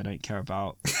DaBaby. I don't care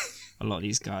about a lot of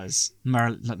these guys.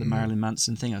 Like the Marilyn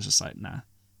Manson thing, I was just like, nah.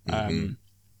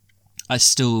 I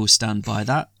still stand by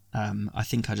that. I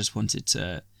think I just wanted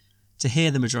to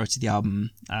hear the majority of the album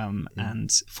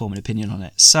and form an opinion on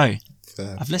it. So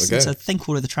I've listened to I think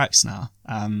all of the tracks now.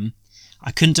 I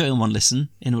couldn't do it in one listen,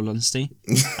 in all honesty.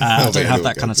 I don't have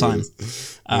that kind of time.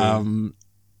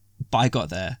 But I got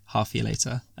there half a year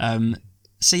later.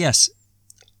 So yes,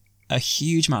 a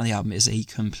huge amount of the album is a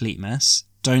complete mess.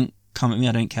 Don't come at me,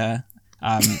 I don't care.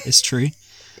 It's true.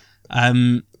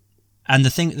 And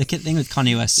the thing with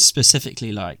Kanye West,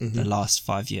 specifically like the last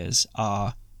 5 years,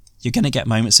 are you're going to get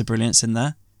moments of brilliance in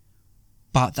there,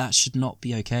 but that should not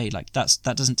be okay. Like that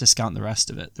doesn't discount the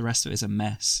rest of it. The rest of it is a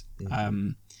mess.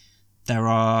 There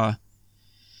are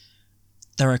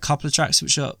a couple of tracks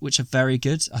which are very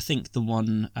good. I think the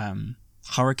one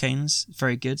Hurricanes,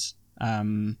 very good.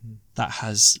 That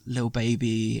has Lil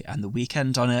Baby and The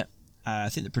Weeknd on it. I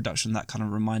think the production that kind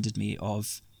of reminded me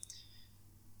of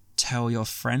Tell Your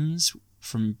Friends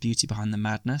from Beauty Behind the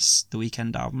Madness, The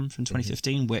Weeknd album from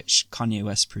 2015, which Kanye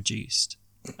West produced.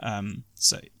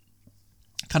 So it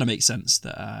kind of makes sense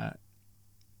that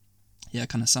it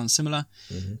kind of sounds similar.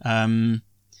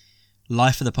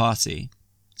 Life of the Party.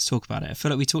 Let's talk about it. I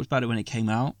feel like we talked about it when it came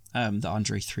out. The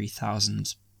Andre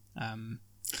 3000 kind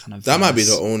of. That might be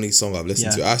the only song I've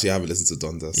listened to. I actually haven't listened to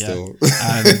Donda still.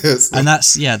 And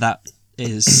that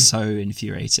is so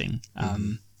infuriating.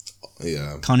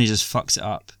 Kanye just fucks it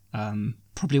up.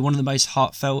 Probably one of the most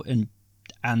heartfelt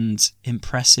and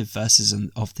impressive verses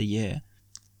of the year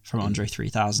from Andre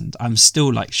 3000. I'm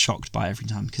still like shocked by it every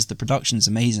time because the production is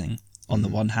amazing on the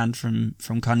one hand from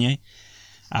Kanye.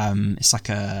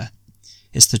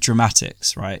 It's the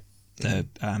dramatics, right? the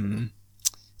I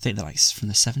think they're like from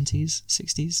the 70s,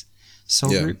 60s soul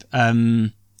group,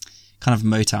 kind of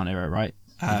Motown era, right?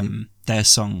 Their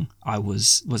song I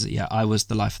was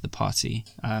the life of the party,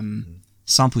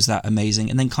 samples that amazing,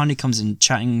 and then Kanye comes in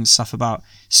chatting stuff about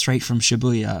straight from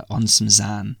Shibuya on some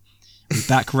Xan. We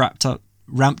back ramped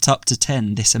up to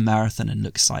 10, this a marathon and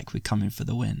looks like we're coming for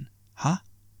the win. Huh?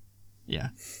 Yeah.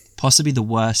 Possibly the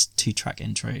worst 2-track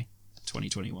intro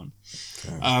 2021.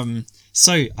 Okay.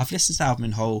 So I've listened to the album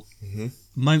in whole,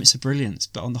 moments of brilliance,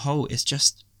 but on the whole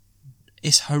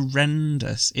it's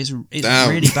horrendous. It's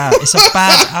really bad. It's a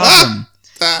bad album.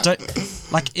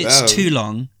 It's too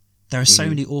long. There are so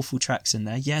many awful tracks in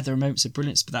there. Yeah, there are moments of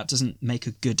brilliance, but that doesn't make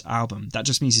a good album. That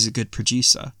just means he's a good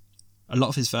producer. A lot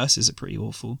of his verses are pretty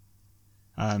awful.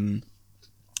 Where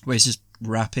he's just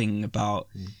rapping about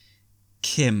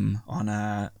Kim on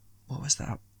what was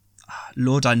that?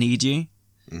 Lord, I Need You.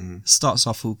 Starts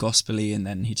off all gospel-y, and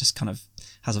then he just kind of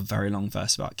has a very long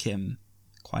verse about Kim.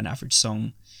 Quite an average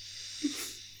song.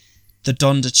 The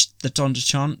Donda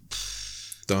chant.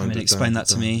 Explain that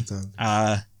to me.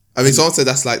 I mean, someone said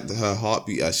that's like her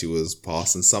heartbeat as she was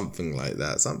passing, something like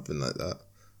that.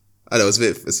 I know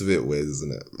it's a bit weird,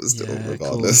 isn't it? But still,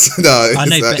 regardless. Cool. No, I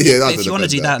know, but if you want to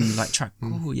do that and like track,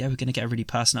 we're going to get a really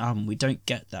personal album. We don't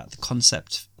get that. The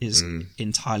concept is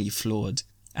entirely flawed,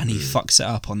 and he fucks it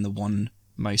up on the one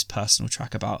most personal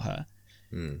track about her.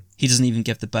 He doesn't even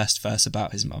give the best verse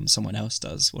about his mum. Someone else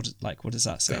does. What does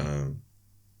that say?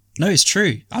 No, it's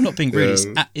true. I'm not being rude.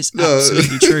 It's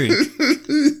absolutely true.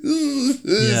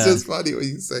 It's just funny when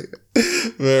you say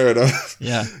it. Fair enough.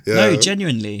 Yeah. No,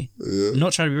 genuinely. I'm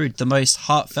not trying to be rude. The most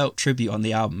heartfelt tribute on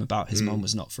the album about his mom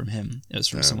was not from him. It was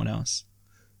from someone else.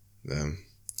 And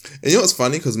you know what's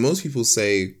funny? Because most people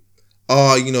say,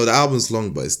 oh, the album's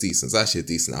long, but it's decent. It's actually a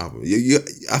decent album.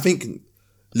 I think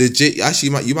legit, actually,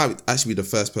 you might actually be the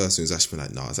first person who's actually been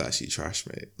like, nah, it's actually trash,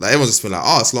 mate. Like, everyone's just been like,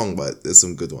 oh, it's long, but there's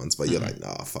some good ones. But you're like,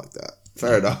 nah, fuck that.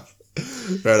 Fair enough.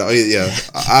 Yeah,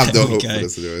 I have no hope for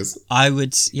this anyways. I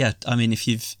would, I mean, if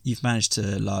you've managed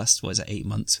to last, 8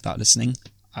 months without listening,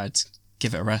 I'd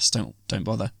give it a rest. Don't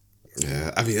bother.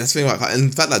 Yeah, I mean, that's the thing. Like,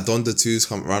 and the fact that Donda 2's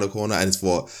come around the corner and it's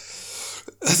what...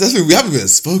 That's the thing, we haven't even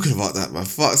spoken about that, man.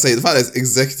 Fuck's sake. The fact that it's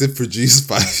executive produced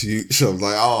by Future, I'm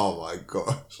like, oh my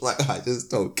gosh. Like, I just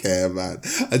don't care, man.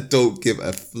 I don't give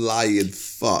a flying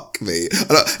fuck, mate.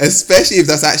 Especially if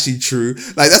that's actually true.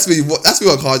 Like, that's me what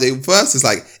Kanye first is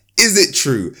like, is it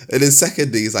true? And then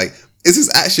secondly, it's like, is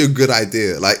this actually a good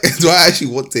idea? Like, do I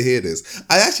actually want to hear this?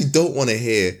 I actually don't want to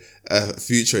hear a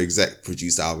Future exec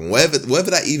produced album, whatever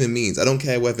that even means. I don't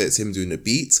care whether it's him doing the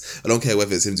beats. I don't care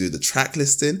whether it's him doing the track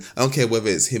listing. I don't care whether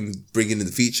it's him bringing in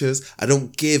the features. I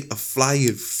don't give a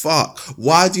flying fuck.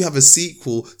 Why do you have a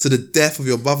sequel to the death of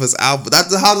your mother's album? How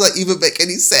does that even make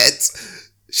any sense?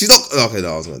 She's not... Okay,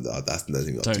 no, I was going to... That's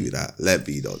nothing. Not do that. Let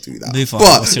me not do that.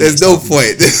 But there's no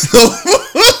point.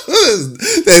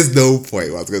 There's no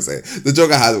point. What I was going to say. The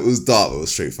joke I had, it was dark, but it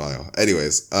was straight fire.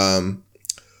 Anyways, another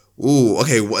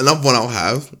one I'll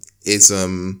have is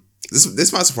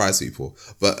this might surprise people,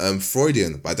 but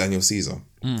Freudian by Daniel Caesar.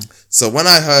 So when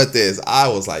I heard this, I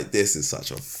was like, this is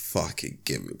such a fucking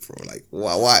gimmick, bro. Like,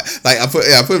 why? Like, I put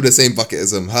him in the same bucket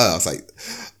as her. I was like,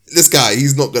 this guy,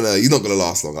 he's not gonna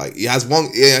last long. Like, he had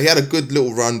a good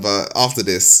little run, but after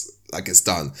this, like, it's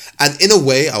done. And in a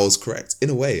way, I was correct.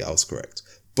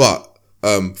 But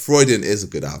Freudian is a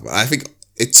good album. I think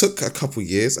it took a couple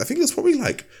years. I think it was probably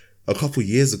like a couple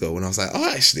years ago when I was like,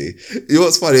 oh, actually, you know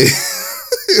what's funny?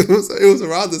 it was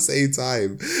around the same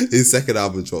time his second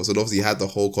album dropped. So obviously he had the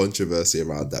whole controversy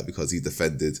around that because he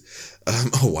defended a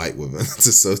white woman,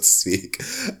 so to speak.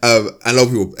 And a lot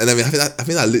of people, and I mean, I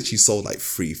think that literally sold like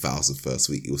 3,000 first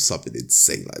week. It was something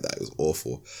insane like that. It was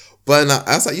awful. But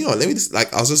I was like, let me just,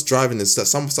 like, I was just driving this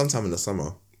sometime in the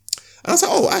summer. And I was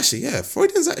like, oh, actually, yeah,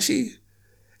 Freudian's actually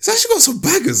got some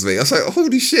bangers, mate. I was like,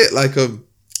 holy shit, like,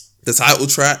 the title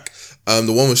track,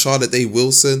 the one with Charlotte Day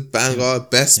Wilson, banger,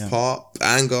 best part,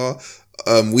 banger,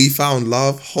 We Found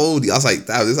Love, holy, I was like,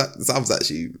 damn, this album's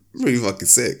actually really fucking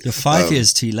sick. You're 5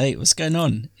 years too late, what's going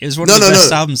on? It was one of the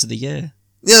best albums of the year.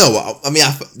 Yeah, I mean,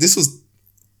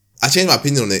 I changed my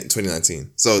opinion on it in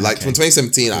 2019. So, like, from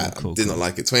 2017, I did not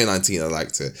like it. 2019, I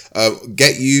liked it.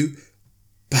 Get You,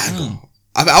 banger.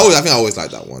 I think I always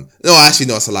liked that one. No, actually,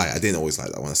 no, it's a lie. I didn't always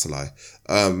like that one. It's a lie.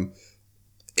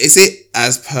 Is it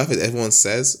as perfect as everyone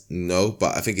says? No,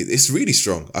 but I think it's really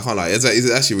strong. I can't lie. It's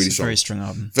actually really strong. Very strong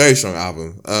album. Very strong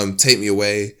album. Take Me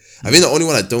Away. I think the only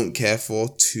one I don't care for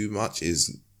too much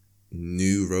is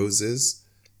New Roses.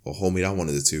 or Hold Me Down, one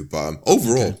of the two. But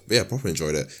overall, yeah, proper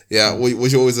enjoyed it. Yeah,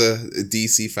 was you always a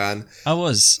DC fan? I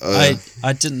was.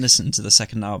 I didn't listen to the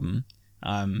second album.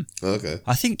 Okay.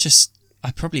 I think just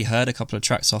I probably heard a couple of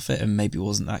tracks off it and maybe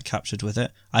wasn't that captured with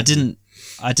it. I didn't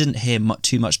hear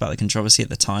too much about the controversy at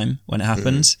the time when it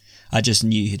happened. I just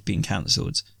knew he'd been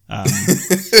cancelled. I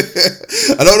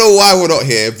don't know why we're not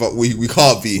here, but we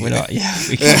can't be here.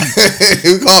 We can't.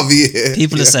 We can't be here.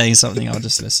 People are saying something, I'll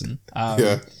just listen.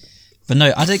 But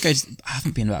no, I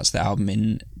haven't been back to the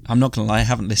album I'm not going to lie, I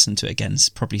haven't listened to it again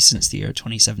probably since the year of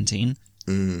 2017.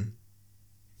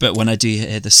 But when I do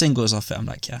hear the singles off it, I'm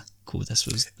like, yeah, cool, this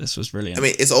was brilliant. I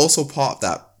mean, it's also part of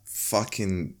that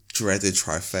fucking dreaded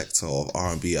trifecta of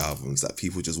R&B albums that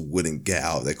people just wouldn't get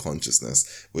out of their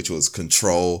consciousness, which was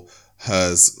Control,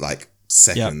 Hers, like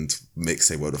second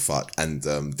mixtape, what the fuck, and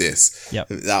this.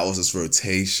 That was just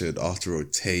rotation after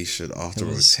rotation after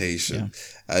rotation.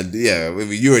 And yeah, I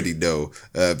mean, you already know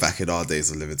back in our days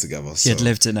of living together. So. You had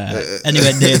lived in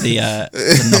anywhere near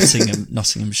the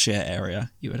Nottinghamshire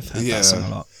area, you would have heard that song a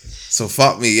lot. So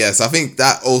fuck me, yes. I think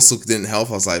that also didn't help.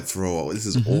 I was like, bro, this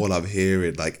is all I'm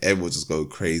hearing. Like, everyone just go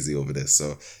crazy over this.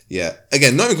 So yeah,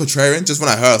 again, not even contrarian. Just when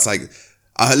I heard, I was like,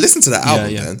 I listened to that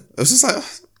album. Then it was just like,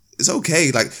 it's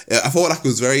okay. Like, I felt like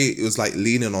it was like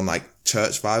leaning on like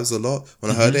church vibes a lot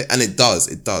when I heard it, and it does.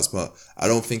 But I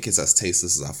don't think it's as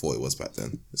tasteless as I thought it was back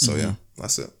then. So yeah,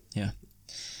 that's it. Yeah,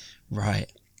 right.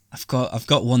 I've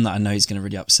got one that I know is going to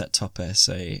really upset Topper,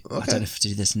 so I don't know if to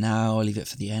do this now or leave it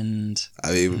for the end.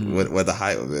 I mean, we're the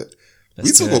height of it.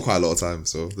 We took quite a lot of time,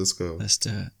 so let's go. Let's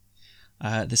do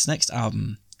it. This next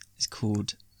album is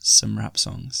called Some Rap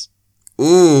Songs.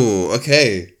 Ooh,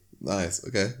 okay. Nice.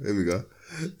 Okay, here we go.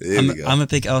 I'm a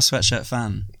big Earl Sweatshirt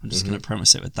fan. I'm just going to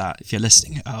premise it with that. If you're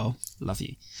listening, Earl, love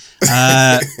you.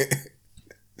 I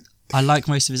like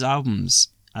most of his albums.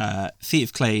 Feet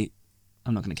of Clay,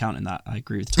 I'm not going to count in that. I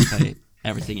agree with Tope,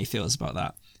 everything he feels about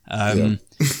that.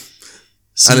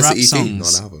 Some rap songs.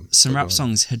 Not an album. Some rap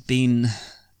songs had been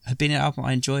an album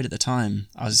I enjoyed at the time.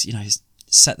 I was,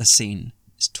 set the scene.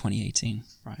 It's 2018,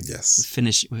 right? Yes.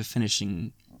 We're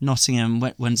finishing Nottingham.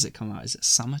 When does it come out? Is it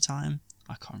summertime?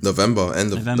 I can't remember.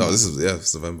 November. No,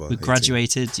 it's November. We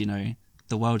graduated.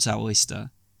 The world's our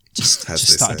oyster. Just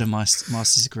started a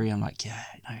master's degree. I'm like,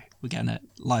 we're getting it.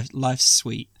 Life's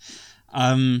sweet.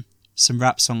 Some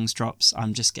rap songs drops.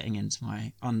 I'm just getting into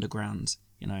my underground,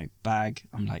 bag.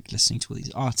 I'm like listening to all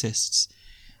these artists,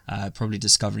 probably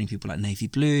discovering people like Navy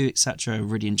Blue, etc.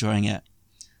 Really enjoying it.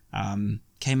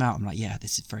 Came out. I'm like, yeah,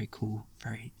 this is very cool.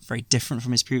 Very, very different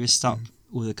from his previous stuff.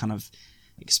 All the kind of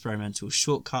experimental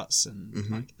shortcuts and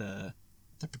like the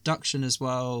production as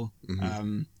well.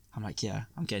 I'm like, yeah,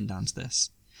 I'm getting down to this.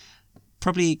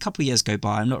 Probably a couple of years go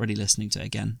by. I'm not really listening to it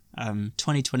again.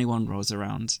 2021 rolls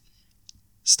around.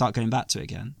 Start going back to it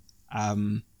again.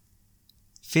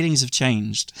 Feelings have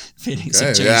changed.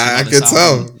 Yeah, I can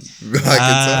tell. I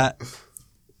can tell.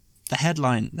 The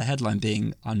headline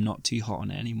being, I'm not too hot on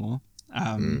it anymore.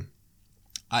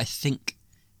 I think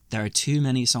there are too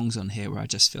many songs on here where I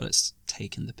just feel it's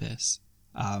taken the piss.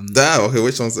 Okay,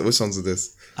 which ones are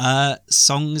this?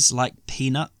 Songs like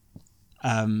Peanut,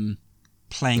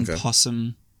 Playing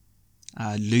Possum,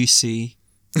 Lucy.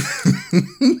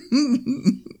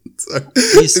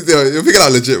 You're picking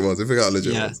out legit ones.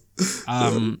 Ones.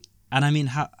 And I mean,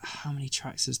 how many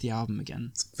tracks is the album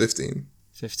again? 15.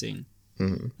 15.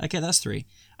 Okay, that's 3.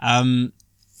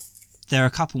 There are a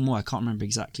couple more. I can't remember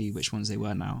exactly which ones they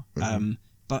were now.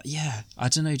 But yeah, I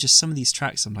don't know. Just some of these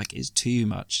tracks, I'm like, it's too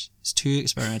much. It's too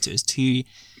experimental.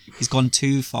 He's gone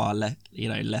too far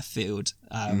left field.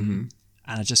 And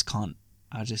I just can't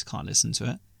listen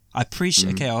to it. I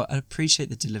appreciate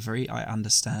the delivery. I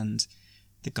understand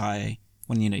the guy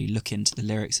when you look into the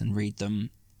lyrics and read them.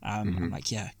 I'm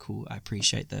like, yeah, cool. I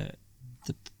appreciate the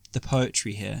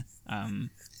poetry here, the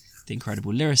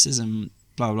incredible lyricism,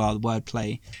 blah blah, the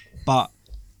wordplay. But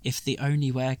if the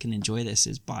only way I can enjoy this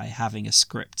is by having a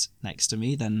script next to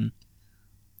me, then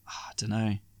I don't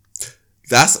know.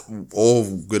 That's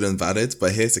all good and valid,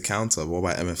 but here's the counter. What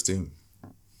about MF Doom?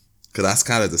 Because that's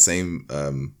kind of the same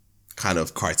kind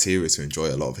of criteria to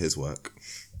enjoy a lot of his work.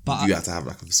 But you have to have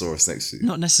like a thesaurus next to you.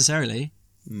 Not necessarily.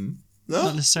 No?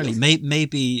 Not necessarily.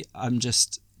 Maybe I'm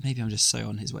just so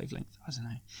on his wavelength. I don't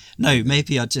know. No,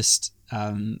 maybe I just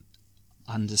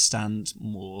understand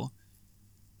more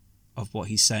of what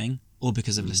he's saying, or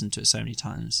because I've listened to it so many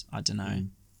times. I don't know.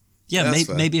 Yeah,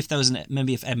 maybe if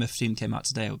MF Doom came out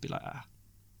today, I would be like,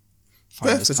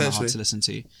 fine, it's kind of hard to listen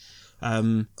to.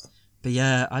 But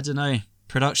yeah, I don't know.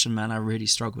 Production, man, I really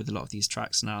struggle with a lot of these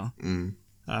tracks now.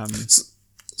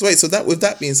 So with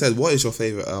that being said, what is your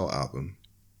favourite Earl album?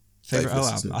 Favorite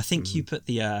Like, album. I think you put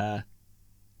the.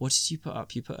 What did you put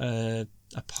up? You put a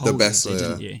poll The best, the other day,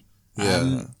 didn't you?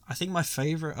 Yeah. I think my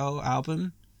favorite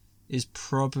album is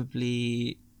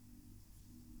probably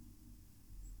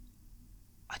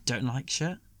I Don't Like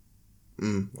Shit.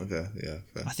 Okay, yeah,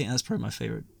 fair. I think that's probably my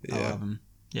favorite album.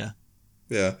 Yeah.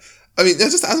 Yeah. I mean,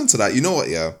 just to add on to that, you know what,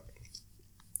 yeah?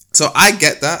 So I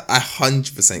get that. I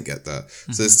 100% get that.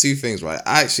 So there's two things, right?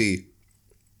 I actually,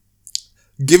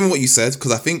 given what you said,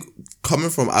 because I think coming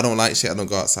from I Don't Like Shit, I Don't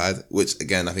Go Outside, which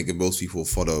again, I think if most people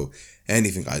follow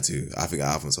anything I do, I think the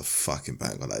album's a fucking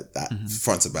banger. Like that,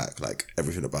 front to back, like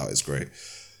everything about it is great.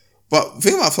 But the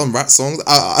thing about some rap songs,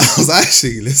 I was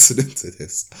actually listening to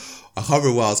this. I can't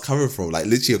remember where I was coming from, like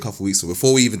literally a couple of weeks ago,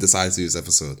 before we even decided to do this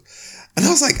episode. And I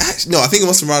was like, actually, no, I think it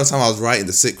must have been around the time I was writing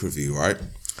the Sick review, right?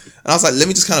 And I was like, let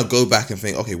me just kind of go back and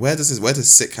think, okay, where does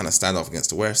Sick kind of stand off against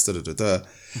the West? And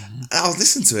I was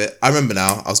listening to it. I remember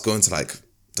now, I was going to like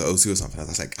the O2 or something. I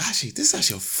was like, actually, this is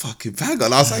actually a fucking banger.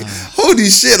 And I was like, holy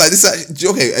shit, like this is actually,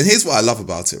 okay. And here's what I love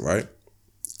about it, right?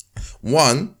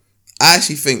 One, I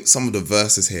actually think some of the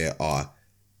verses here are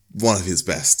one of his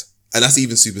best. And that's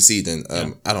even superseding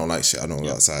I Don't Like Shit, I Don't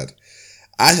Go Outside.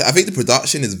 I think the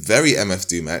production is very MF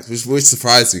Doom, which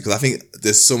surprised me because I think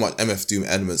there's so much MF Doom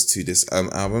elements to this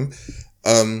album.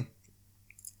 I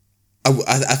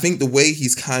think the way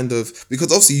he's kind of,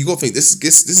 because obviously you got to think this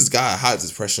is a guy had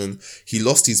depression. He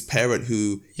lost his parent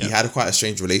who he had quite a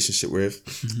strange relationship with,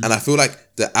 and I feel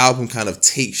like the album kind of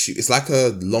takes you. It's like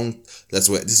a long. This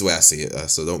is the way I see it.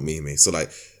 So don't meme me. So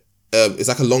like. It's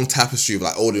like a long tapestry of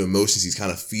like all the emotions he's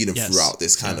kind of feeding throughout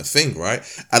this kind of thing, right?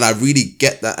 And I really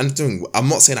get that. And I'm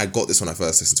not saying I got this when I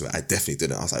first listened to it. I definitely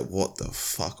didn't. I was like, what the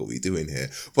fuck are we doing here?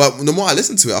 But the more I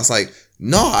listened to it, I was like,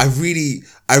 no, I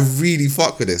really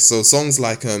fuck with this. So songs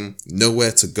like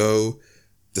Nowhere to Go,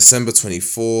 December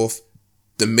 24th,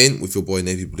 The Mint with your boy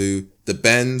Navy Blue, The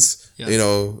Bends, you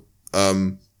know,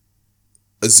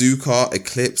 Azuka,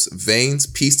 Eclipse, Veins,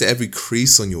 Peace to Every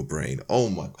Crease on Your Brain. Oh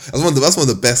my God. That's one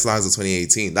of the best lines of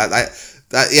 2018.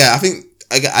 I think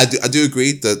I do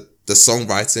agree that the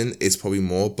songwriting is probably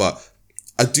more, but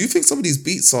I do think some of these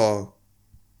beats are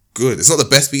good. It's not the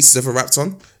best beats he's ever rapped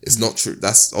on. It's not true.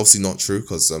 That's obviously not true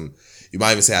because you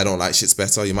might even say I Don't Like Shit's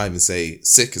better. You might even say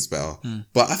Sick is better.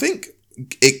 But I think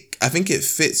it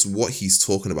fits what he's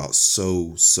talking about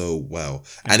so well.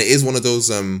 And it is one of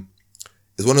those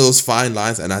it's one of those fine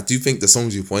lines, and I do think the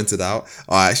songs you pointed out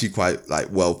are actually quite like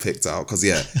well picked out. Because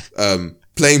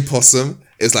Playing Possum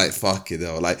is like fucking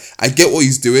hell. Like I get what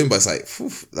he's doing, but it's like,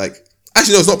 like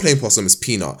actually no, it's not Playing Possum. It's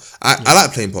Peanut. I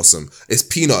like Playing Possum. It's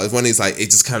Peanut. It's when it's like it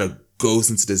just kind of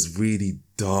goes into this really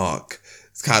dark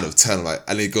kind of turn, like,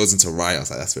 and it goes into Riot. I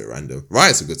was like, that's a bit random.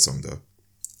 Riot's a good song though.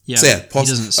 Yeah, so yeah, he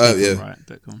doesn't speak on Riot,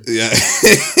 but go on. Yeah.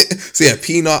 So yeah,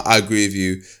 Peanut. I agree with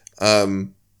you.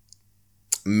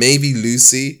 Maybe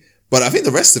Lucy, but I think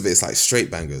the rest of it is like straight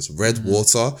bangers. Red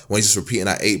Water, when he's just repeating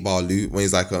that 8-bar loop, when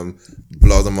he's like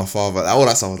blood on my father, all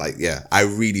that stuff. I was like, yeah, I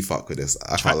really fuck with this.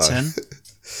 I can't lie.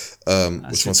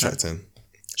 Which one's track 10?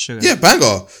 Sugar. Yeah,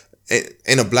 banger.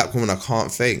 In a Black Woman I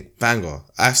Can't Think, banger,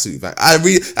 absolutely banger.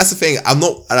 That's the thing. I'm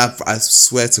not, and I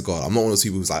swear to God, I'm not one of those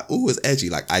people who's like, oh, it's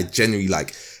edgy. Like I genuinely like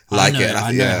it. And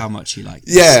I know how much you like.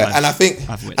 Yeah, and I think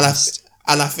I've witnessed.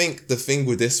 And I think the thing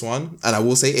with this one, and I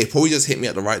will say, it probably just hit me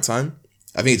at the right time.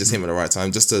 I think it just hit me at the right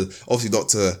time. Just to, obviously not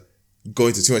to go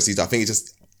into too much detail, I think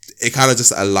it kind of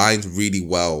just aligned really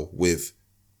well with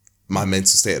my mental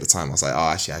state at the time. I was like,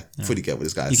 oh, actually, I fully get what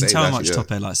this guy is saying. You can tell how much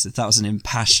Tope likes it. That was an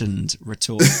impassioned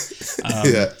retort.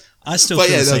 I still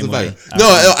feel the same way. No,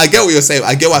 I get what you're saying.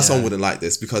 I get why someone wouldn't like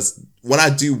this, because when I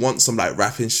do want some like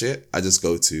rapping shit, I just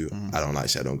go to I Don't Like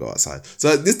Shit, I Don't Go Outside.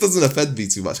 So this doesn't offend me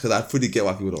too much because I fully get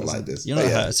why people don't like this. You're not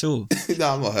hurt at all. No,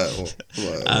 I'm not hurt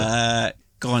at all.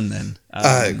 Go on then.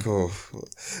 Alright, cool.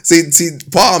 See,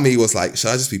 part of me was like, should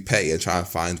I just be petty and try and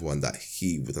find one that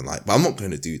he wouldn't like? But I'm not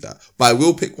going to do that. But I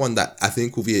will pick one that I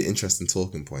think will be an interesting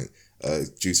talking point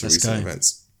due to recent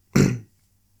events.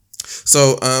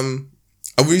 So,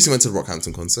 I recently went to the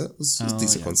Rockhampton concert. It was a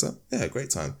decent concert. Yeah, great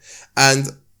time. And,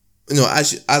 you know,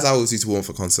 as I always used to warm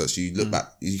for concerts, you look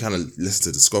back, you kind of listen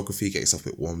to the discography, get yourself a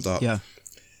bit warmed up. Yeah.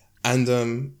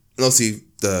 And obviously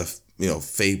the, you know,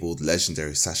 fabled,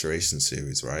 legendary Saturation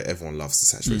series, right? Everyone loves the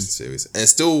Saturation series. And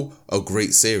it's still a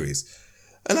great series.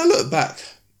 And I look back,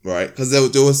 right? Because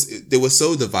they were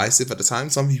so divisive at the time.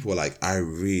 Some people were like, I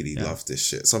really love this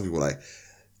shit. Some people were like,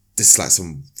 this is like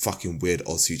some fucking weird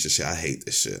Oz Future shit. I hate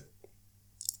this shit.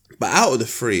 But out of the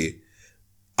three,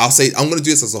 I'll say, I'm going to do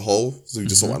this as a whole, so we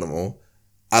just talk about them all.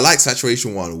 I like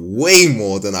Saturation 1 way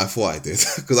more than I thought I did.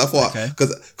 Because I thought,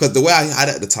 because the way I had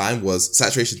it at the time was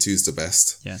Saturation 2 is the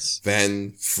best. Yes.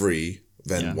 Then 3,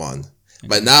 then 1. Okay.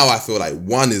 But now I feel like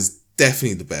 1 is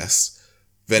definitely the best.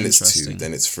 Then it's 2,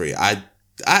 then it's 3. I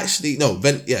actually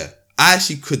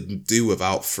could do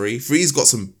without 3. 3's got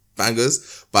some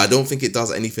bangers, but I don't think it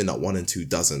does anything that 1 and 2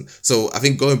 doesn't. So I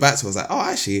think going back to it, I was like, oh,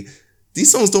 actually,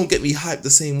 these songs don't get me hyped the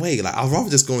same way. Like, I'd rather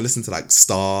just go and listen to like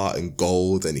Star and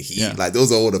Gold and Heat. Yeah. Like,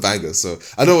 those are all the bangers. So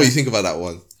I don't know what you think about that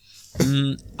one.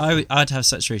 I'd have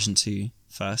Saturation 2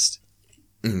 first.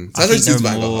 Mm-hmm. I think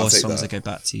there are more songs that go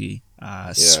back to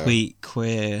Sweet,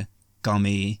 Queer,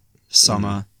 Gummy,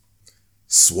 Summer.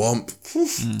 Swamp.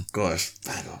 Gosh,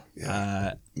 banger.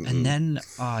 Yeah. And then,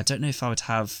 I don't know if I would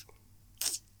have...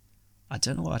 I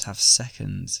don't know what I'd have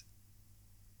second.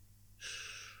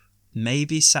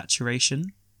 Maybe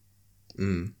Saturation.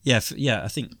 Yeah, I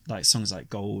think like songs like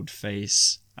Gold,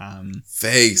 Face.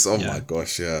 Face, my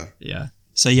gosh, yeah. Yeah.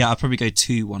 So yeah, I'll probably go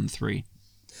 2, 1, 3.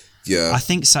 Yeah. I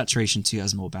think Saturation 2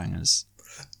 has more bangers.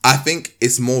 I think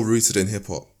it's more rooted in hip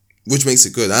hop, which makes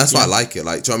it good. And that's why I like it.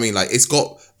 Like, do you know what I mean? Like, it's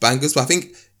got bangers, but I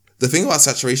think the thing about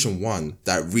Saturation 1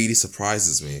 that really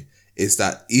surprises me is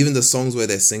that even the songs where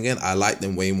they're singing, I like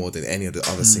them way more than any of the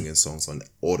other singing songs on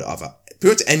all the other,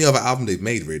 pretty much any other album they've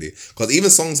made, really. Because even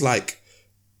songs like,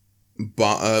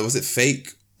 was it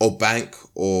Fake or Bank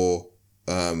or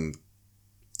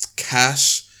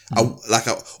Cash,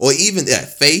 or even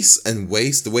Face and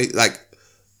Waste, the way, like,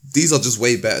 these are just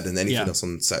way better than anything else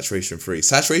on Saturation 3.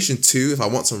 Saturation 2, if I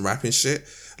want some rapping shit,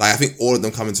 like, I think all of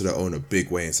them come into their own a big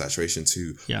way in Saturation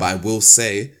 2. Yeah. But I will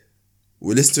say,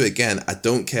 we'll listen to it again. I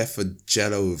don't care for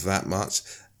Jello that much.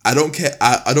 I don't care.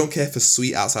 I don't care for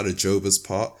Sweet outside of Joba's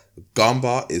part.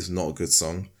 Gamba is not a good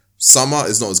song. Summer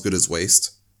is not as good as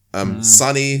Waste.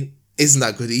 Sunny isn't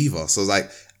that good either. So it's like,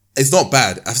 it's not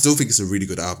bad. I still think it's a really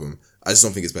good album. I just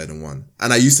don't think it's better than 1.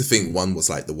 And I used to think 1 was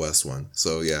like the worst one.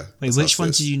 So yeah. Wait, which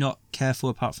one did you not care for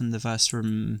apart from the verse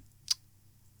from,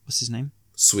 what's his name?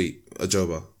 Sweet,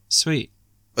 Joba. Sweet.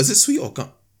 Is it Sweet or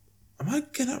Gum? Am I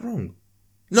getting that wrong?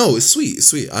 No, it's Sweet. It's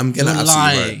Sweet. I'm getting that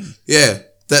absolutely right. Yeah.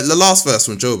 The last verse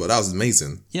from Joba, that was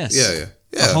amazing. Yes. Yeah.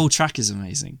 The whole track is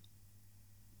amazing.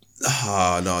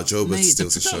 No, Joba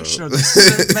steals the show. It's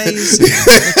amazing.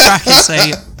 The track is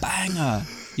a banger.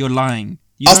 You're lying.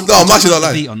 I'm actually not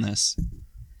lying. Beat on this.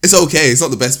 It's okay. It's not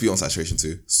the best beat on Saturation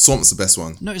 2. Swamp's the best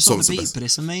one. No, it's not the beat, but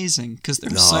it's amazing because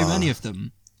there are so many of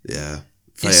them. Yeah.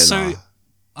 It's so...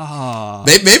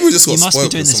 Maybe we just got spoiled. You must be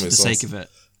doing this for the sake of it.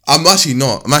 I'm actually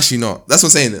not. That's what I'm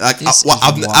saying. Like,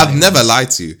 I've never lied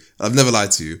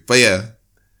to you. But yeah.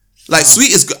 Like,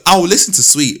 Sweet is good. I will listen to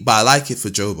Sweet, but I like it for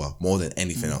Joba more than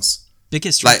anything else.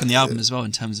 Biggest track on the album as well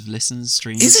in terms of listens,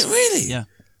 streams. Is it really? Yeah.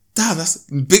 Damn, that's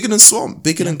bigger than Swamp,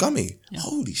 bigger than Gummy. Yeah.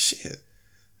 Holy shit.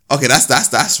 Okay,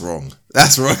 that's wrong.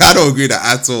 That's wrong. I don't agree with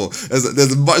that at all.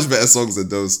 There's much better songs than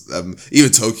those.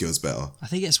 Even Tokyo's better. I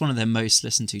think it's one of their most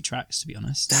listened to tracks, to be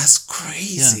honest. That's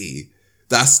crazy.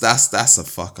 Yeah. That's a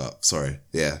fuck up. Sorry.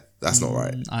 Yeah, that's not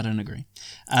right. I don't agree.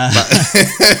 But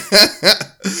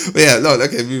yeah, no,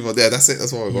 okay, move on. Yeah, that's it.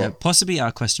 That's what we got. Yeah, possibly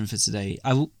our question for today.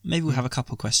 Maybe we'll have a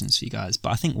couple of questions for you guys,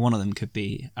 but I think one of them could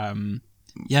be...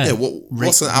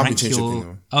 what's an album change your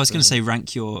opinion? I was going to say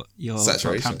rank your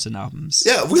Brockhampton albums.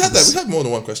 Yeah, we had that. We had more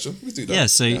than one question. We do that. Yeah,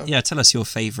 so tell us your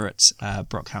favourite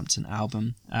Brockhampton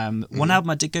album. One album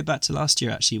I did go back to last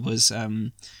year actually was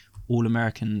All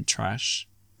American Trash,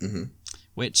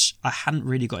 which I hadn't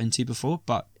really got into before,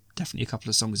 but definitely a couple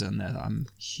of songs in there that I'm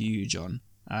huge on.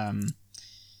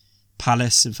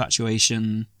 Palace,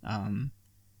 Infatuation.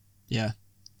 Did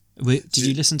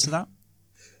you listen to that?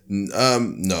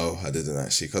 No, I didn't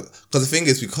actually. Because the thing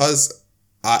is, because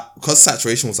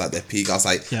Saturation was like their peak, I was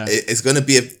like, it's gonna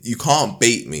be you can't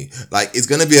bait me. Like, it's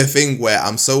gonna be a thing where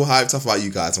I'm so hyped up about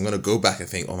you guys, I'm gonna go back and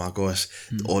think, oh my gosh,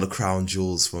 all the crown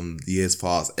jewels from the years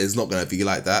past. It's not gonna be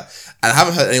like that, and I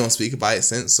haven't heard anyone speak about it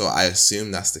since, so I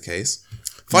assume that's the case.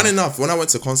 Funny enough, when I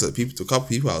went to a concert, a couple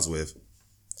people I was with,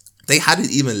 they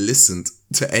hadn't even listened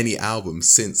to any album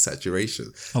since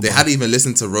Saturation. They hadn't even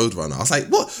listened to Roadrunner. I was like,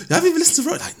 what? You haven't even listened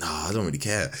to Roadrunner? Like, nah, I don't really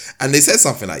care. And they said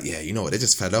something like, yeah, you know what? They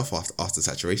just fell off after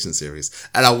Saturation series.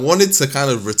 And I wanted to kind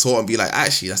of retort and be like,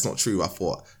 actually, that's not true. I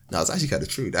thought, no, it's actually kind of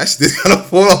true. They actually did kind of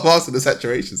fall off after the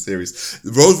Saturation series.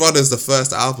 Roadrunner is the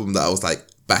first album that I was like,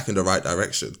 back in the right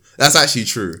direction. That's actually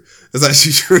true.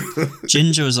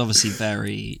 Ginger was obviously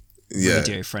very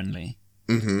radio friendly.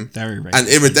 Very radio and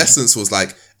Iridescence was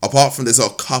like, apart from there's a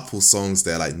couple songs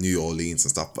there like New Orleans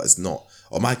and stuff, but it's not,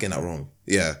 or am I getting that wrong?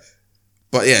 Yeah.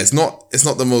 But yeah, it's not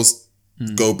the most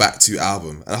go back to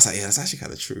album. And I was like, yeah, that's actually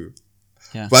kind of true.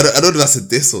 Yeah. But I don't know if that's a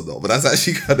diss or not, but that's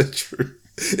actually kind of true.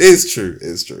 It's true.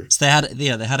 It's true. So they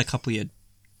had a couple year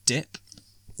dip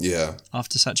Yeah.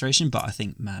 after Saturation, but I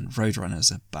think, man,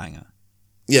 Roadrunner's a banger.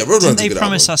 Yeah, Roadrunner's Didn't a they good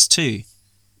promise album. us two?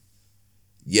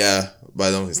 Yeah, but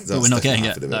I don't think But we're not getting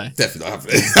it, no. Definitely not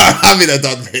happening. I mean, they're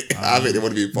done, mate. I mean, they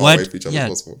want to be far away from each other as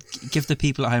possible. Give the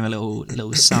people at home a little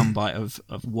soundbite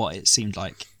of what it seemed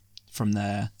like from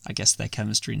their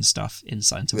chemistry and stuff,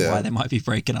 insight into why they might be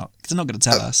breaking up. Because they're not going to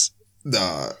tell us.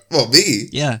 Nah. Well, me?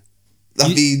 Yeah. I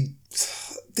mean,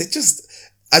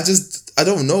 I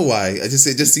don't know why. It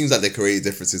just seems like their creative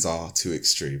differences are too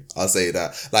extreme. I'll say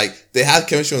that. Like, they had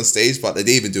chemistry on stage, but they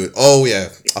didn't even do it. Oh, yeah.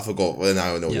 I forgot. Well,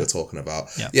 now I know what you're talking about.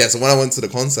 Yeah, so when I went to the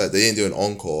concert, they didn't do an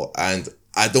encore. And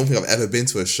I don't think I've ever been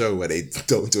to a show where they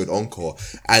don't do an encore.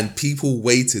 And people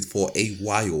waited for a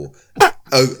while.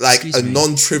 A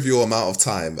non-trivial amount of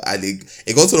time. And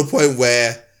it got to the point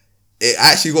where it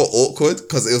actually got awkward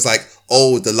because it was like,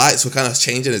 oh, the lights were kind of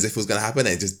changing as if it was going to happen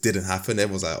and it just didn't happen.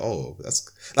 Everyone was like, oh, that's...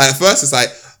 Like, at first it's like,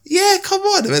 yeah, come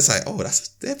on. And then it's like, oh,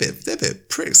 they're a bit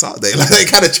pricks, aren't they? Like, they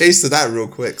kind of changed to that real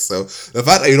quick. So the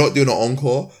fact that you're not doing an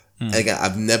encore, and again,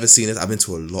 I've never seen it. I've been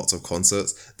to a lot of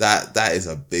concerts. That is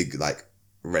a big, like,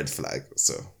 red flag.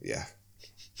 So, yeah.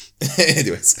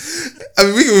 Anyways, I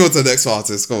mean, we can move on to the next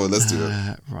artist. Come on, let's do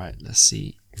it. Right, let's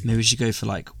see. Maybe we should go for,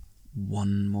 like,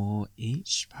 one more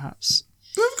each, perhaps?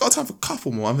 We've got time for a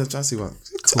couple more. I'm trying to see one.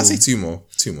 Cool. I say two more.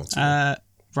 Two more.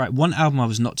 Right, one album I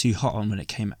was not too hot on when it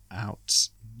came out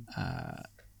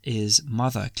is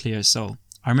Mother, Cleo Soul.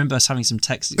 I remember us having some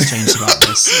text exchange about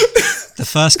this. The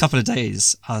first couple of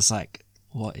days, I was like,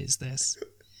 what is this?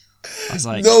 I was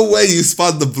like... No way you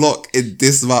spun the block in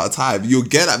this amount of time. You'll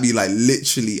get at me like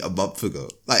literally a month ago.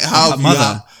 Like, how have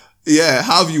Mother?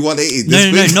 How have you 180?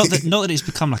 No, not that it's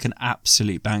become like an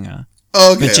absolute banger.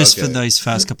 Oh, okay, but just for those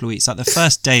first couple of weeks, like the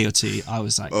first day or two, I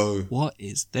was like, what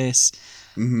is this?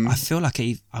 Mm-hmm. I feel like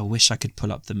I wish I could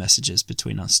pull up the messages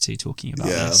between us two talking about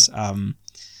this.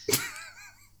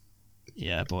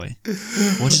 Yeah, boy.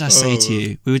 What did I say to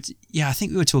you? I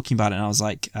think we were talking about it and I was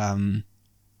like,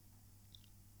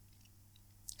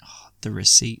 the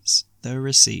receipts.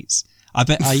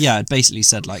 I basically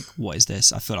said like, what is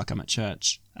this? I feel like I'm at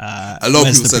church. A lot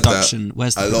of people said that.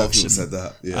 Where's the production? A lot of people said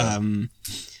that. Yeah.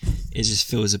 It just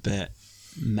feels a bit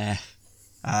meh.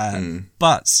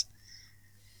 But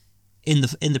in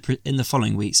the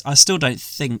following weeks, I still don't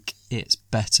think it's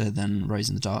better than Rose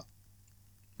in the Dark.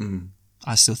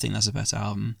 I still think that's a better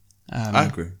album. I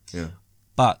agree. Yeah.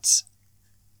 But,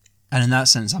 and in that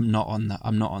sense, I'm not on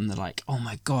the like, oh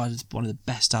my god, it's one of the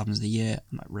best albums of the year.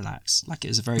 I'm like, relax. Like, it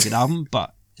was a very good album,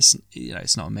 but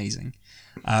it's not amazing.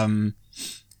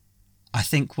 I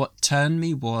think what turned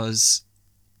me was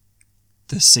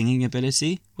the singing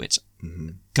ability, which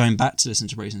going back to listen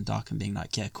to Rose in the Dark and being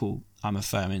like, yeah, cool, I'm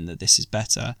affirming that this is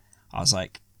better. I was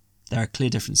like, there are clear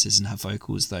differences in her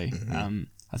vocals though.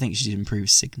 I think she's improved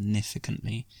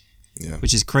significantly,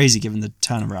 which is crazy given the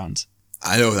turnaround.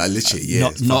 I know, that literally,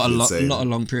 not a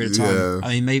long period of time. Yeah.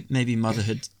 I mean, maybe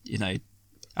motherhood, I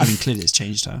mean, clearly it's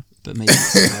changed her, but maybe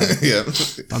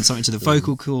it's done something to the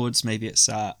vocal cords. Maybe it's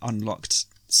unlocked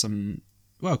some,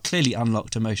 clearly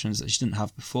unlocked emotions that she didn't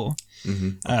have before.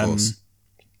 Of course.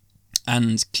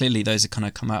 And clearly those have kind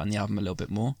of come out in the album a little bit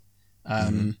more.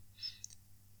 The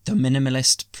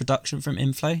minimalist production from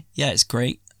Inflow, it's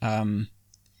great.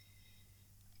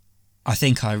 I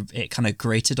think it kind of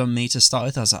grated on me to start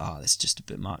with. I was like, this is just a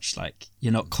bit much. Like,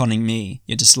 you're not conning me.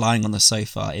 You're just lying on the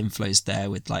sofa. Inflow's there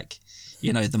with like,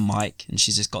 the mic, and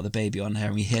she's just got the baby on her,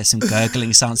 and we hear some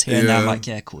gurgling sounds here and there. I'm like,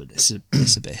 yeah, cool. It's a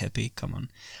bit hippie. Come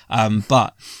on.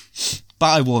 But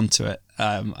I warmed to it.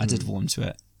 I did warm to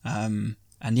it. And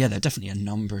yeah, there are definitely a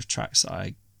number of tracks that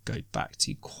I go back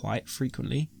to quite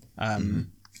frequently.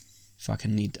 If I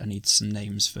need some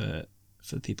names for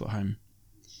the people at home.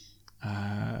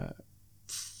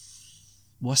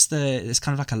 It's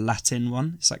kind of like a Latin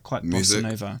one. It's like quite bossa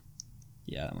nova.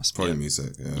 Yeah, that must probably be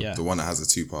music. Yeah, the one that has a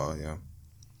 2-part.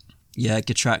 Yeah,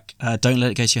 good track. Don't Let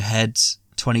It Go to Your Head.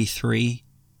 23.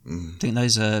 I think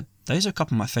those are a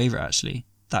couple of my favorite actually.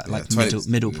 That like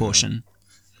middle portion.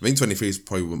 I think 23 is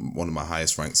probably one of my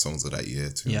highest ranked songs of that year.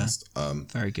 To be honest.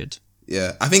 Very good.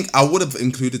 Yeah, I think I would have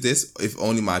included this if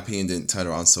only my opinion didn't turn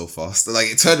around so fast. Like,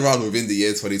 it turned around within the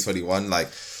year 2021. Like,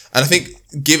 and I think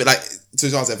give it like, to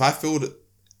be honest, if I feel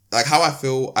like how I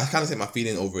feel, I kind of take my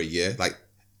feeling over a year. Like,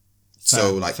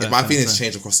 So like if my feelings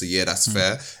change across the year, that's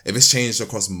fair. If it's changed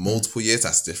across multiple years,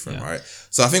 that's different, right?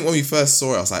 So I think when we first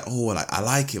saw it, I was like, oh, like I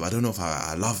like it, but I don't know if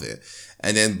I love it.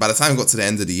 And then by the time we got to the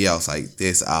end of the year, I was like,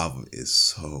 this album is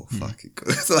so fucking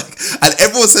good. Like, and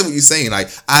everyone said what you're saying. Like,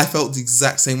 I felt the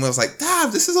exact same way. I was like, damn,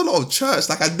 this is a lot of church.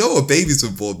 Like, I know a baby's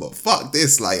been born, but fuck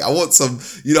this. Like, I want some,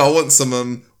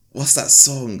 what's that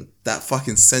song? That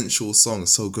fucking sensual song is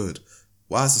so good.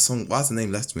 Why has the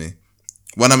name left me?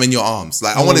 When I'm in Your Arms.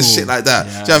 Like, I wanted shit like that.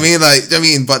 Yeah. Do you know what I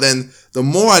mean? But then the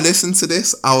more I listened to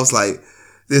this, I was like,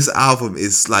 this album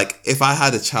is like, if I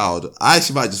had a child, I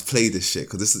actually might just play this shit,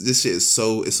 because this shit is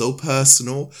so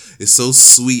personal, it's so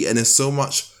sweet, and there's so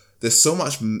much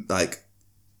like,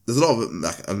 there's a lot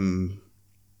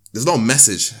of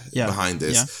message behind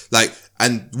this. Like,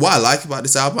 and what I like about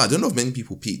this album, I don't know if many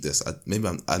people peep this. I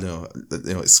don't know,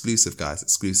 exclusive guys,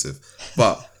 exclusive.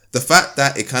 But the fact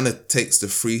that it kind of takes the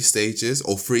three stages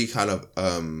or three kind of,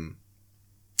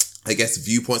 I guess,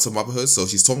 viewpoints of motherhood. So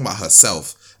she's talking about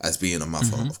herself as being a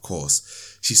mother, of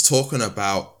course. She's talking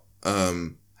about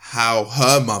how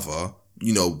her mother,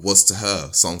 was to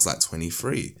her, songs like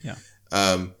 23. Yeah.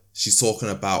 She's talking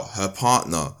about her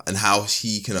partner and how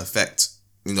he can affect,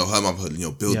 her motherhood,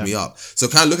 build me up. So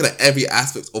kind of looking at every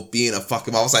aspect of being a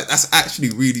fucking mother, I was like, that's actually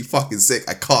really fucking sick.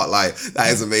 I can't lie.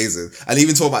 That is amazing. And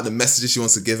even talking about the messages she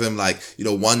wants to give him, like,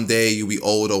 one day you'll be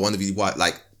old, or one day you'll be white,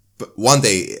 like, but one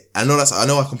day, I know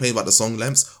I complain about the song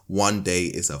lengths. One day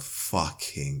is a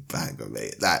fucking banger,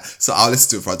 mate. So I'll listen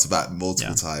to it front to back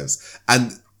multiple times.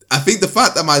 And I think the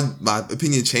fact that my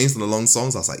opinion changed on the long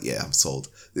songs, I was like, yeah, I'm sold.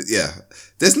 Yeah.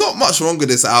 There's not much wrong with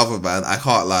this album, man. I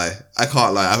can't lie.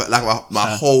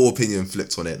 My whole opinion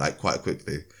flipped on it, like, quite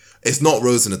quickly. It's not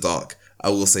Rose in the Dark. I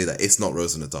will say that. It's not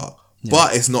Rose in the Dark. Yeah.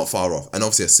 But it's not far off. And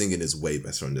obviously, her singing is way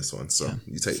better on this one. So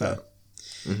you take that.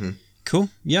 Mm-hmm. Cool.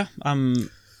 Yeah.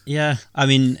 Yeah, I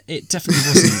mean, it definitely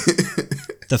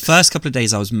wasn't. The first couple of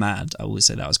days I was mad. I will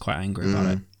say that I was quite angry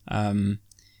about it.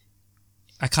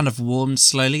 I kind of warmed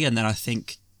slowly, and then I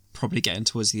think probably getting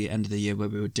towards the end of the year where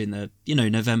we were doing the,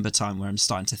 November time, where I'm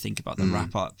starting to think about the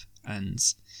wrap up and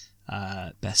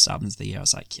best albums of the year. I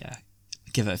was like, yeah,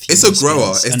 give it a few. It's a grower.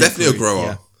 It's definitely a grower.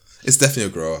 Yeah. It's definitely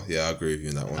a grower. Yeah, I agree with you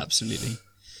in that one. Absolutely.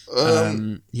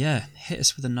 Yeah, hit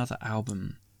us with another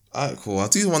album. Alright, cool. I'll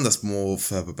do one that's more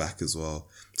further back as well.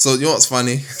 So, you know what's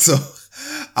funny? So,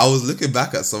 I was looking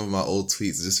back at some of my old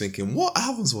tweets and just thinking, what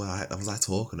albums was I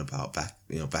talking about back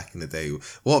in the day?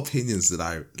 What opinions did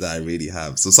I really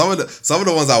have? So, some of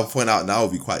the ones I'll point out now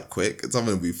will be quite quick. Some of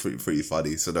them will be pretty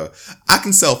funny. So, I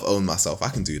can self-own myself. I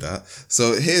can do that.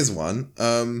 So, here's one.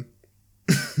 Oh,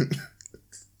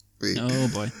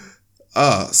 boy.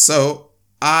 So,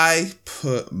 I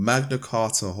put Magna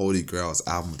Carta Holy Grail's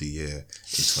album of the year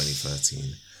in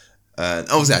 2013. And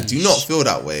obviously, I do not feel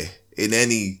that way in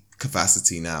any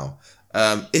capacity now.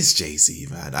 It's Jay-Z,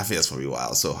 man. I think that's probably why I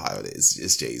was so high on it.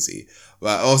 It's Jay-Z.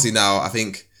 But obviously now, I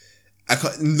think,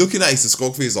 looking at his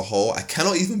discography as a whole, I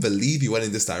cannot even believe he went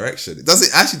in this direction. It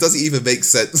doesn't even make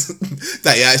sense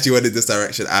that he actually went in this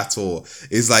direction at all.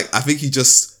 It's like, I think he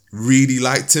just really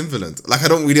liked Timbaland. Like, I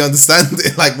don't really understand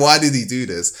it. Like, why did he do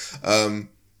this?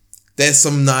 There's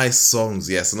some nice songs.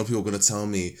 Yes, I know people are going to tell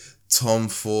me Tom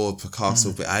Ford,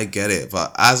 Picasso, but I get it.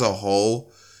 But as a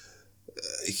whole,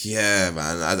 yeah,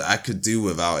 man, I could do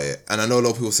without it. And I know a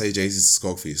lot of people say Jay-Z's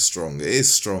discography is strong. It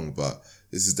is strong, but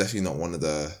this is definitely not one of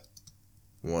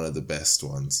the best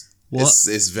ones.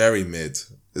 It's very mid.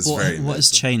 What has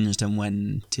changed, and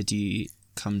when did you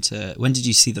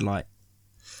see the light?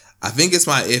 I think it's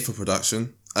my ear for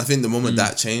production. I think the moment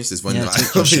that changed is when and I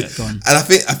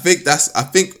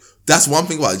think that's one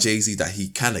thing about Jay-Z that he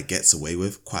kind of gets away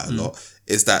with quite a lot,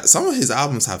 is that some of his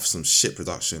albums have some shit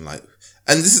production, like,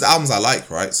 and this is albums I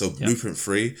like, right? So Blueprint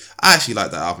 3, I actually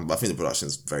like that album, but I think the production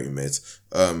is very mid.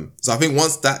 So I think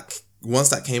once that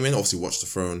came in, obviously Watch the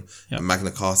Throne and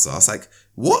Magna Carta, I was like,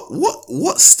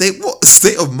 what state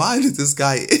of mind is this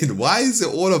guy in? Why is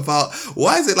it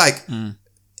like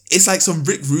it's like some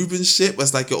Rick Rubin shit, but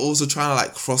it's like you're also trying to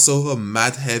like crossover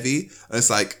mad heavy, and it's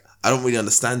like, I don't really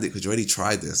understand it because you already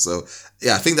tried this. So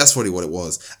yeah, I think that's probably what it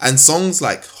was. And songs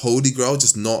like Holy Grail,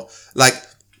 just not like,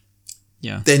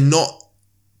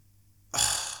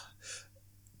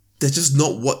 they're just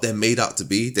not what they're made out to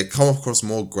be. They come across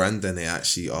more grand than they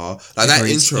actually are. Like that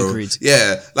intro,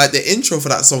 like the intro for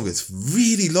that song is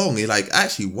really long. You're like,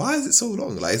 actually, why is it so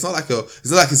long? Like it's not like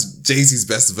it's Jay-Z's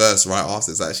best verse right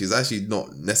after. It's actually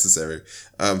not necessary.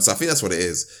 So I think that's what it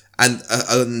is. And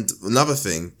another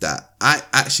thing that I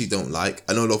actually don't like,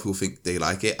 I know a lot of people think they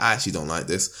like it, I actually don't like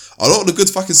this. A lot of the good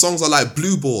fucking songs are like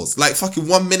blue balls, like fucking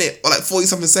 1 minute or like 40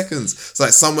 something seconds. It's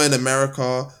like Somewhere in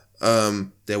America,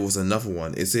 There was another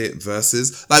one. Is it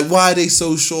Versus? Like, why are they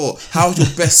so short? How's your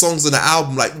best songs on the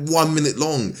album like 1 minute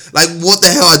long? Like, what the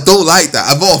hell? I don't like that.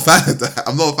 I'm not a fan of that.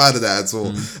 I'm not a fan of that at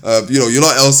all. You're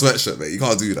not L Sweatshirt, mate. You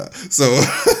can't do that. So,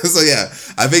 so yeah,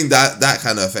 I think that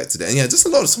kind of affected it. And yeah, just a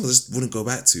lot of songs I just wouldn't go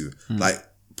back to. Like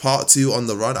Part 2 On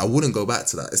the Run, I wouldn't go back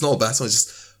to that. It's not a bad song. It's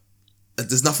just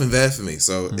there's nothing there for me.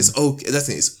 So it's okay. That's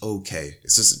it. It's okay.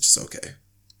 It's just okay.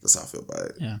 That's how I feel about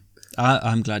it. Yeah.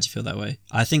 I'm glad you feel that way.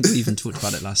 I think we even talked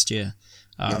about it last year.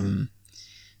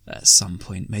 At some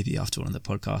point, maybe after one of the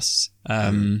podcasts.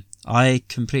 I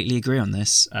completely agree on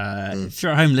this. If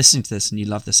you're at home listening to this and you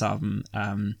love this album,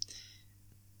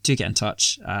 do get in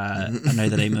touch. I know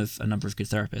the name of a number of good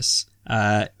therapists.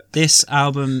 This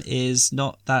album is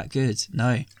not that good.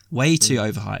 No. Way too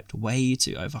overhyped. Way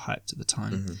too overhyped at the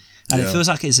time. And it feels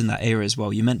like it's in that era as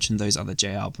well. You mentioned those other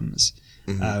J albums.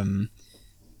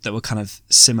 That were kind of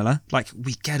similar. Like,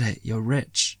 we get it, you're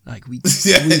rich. Like, we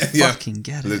fucking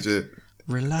get it. Legit.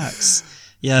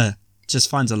 Relax. Yeah, just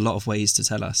finds a lot of ways to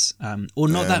tell us. Or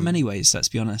not that many ways, let's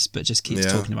be honest, but just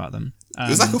keeps talking about them. It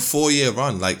was like a 4-year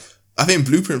run. Like, I think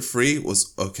Blueprint 3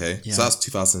 was okay. Yeah. So that's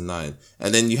 2009.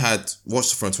 And then you had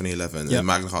Watch the Throne 2011 and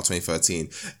Magna Carta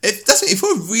 2013. If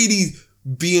we're really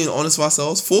being honest with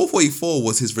ourselves, 444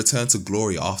 was his return to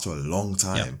glory after a long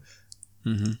time.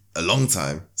 A long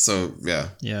time. So yeah.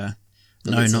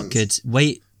 No, not good.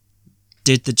 Wait,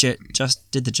 did the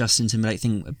Justin Timberlake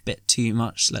thing a bit too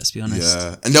much, let's be honest.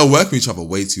 Yeah, and they'll work with each other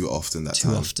way too often that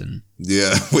time. Too often.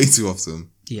 Yeah, way too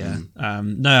often. Yeah.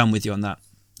 No, I'm with you on that.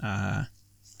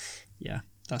 Yeah,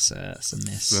 that's a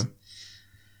miss.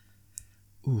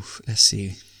 Oof, let's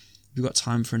see. We've got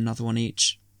time for another one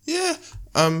each. Yeah.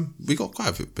 We got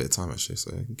quite a bit of time actually, so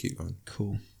I can keep going.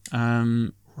 Cool.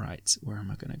 Right, where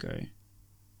am I gonna go?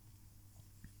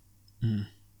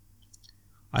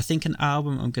 I think an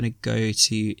album I'm going to go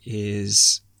to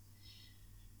is...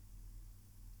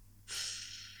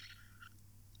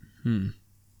 I'm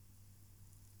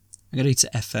going to go to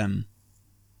FM.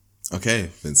 Okay,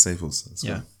 Vince Staples.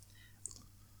 Yeah.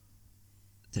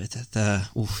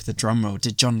 The drum roll.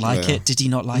 Did John like it? Did he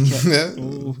not like it?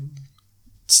 Ooh.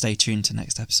 Stay tuned to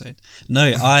next episode.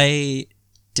 No, I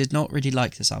did not really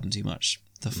like this album too much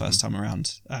the first time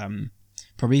around.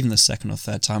 Probably even the second or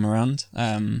third time around.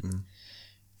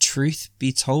 Truth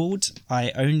be told, I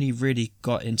only really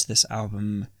got into this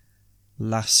album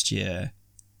last year.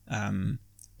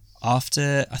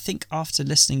 After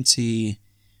listening to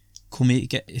Call Me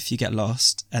If You Get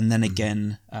Lost, and then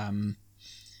again, and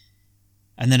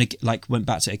then went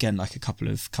back to it again like a couple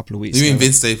of weeks ago. You mean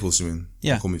Vince Staples? You mean?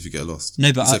 Yeah. Call Me If You Get Lost.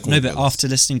 No, but after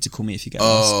listening to Call Me If You Get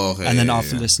Lost, and then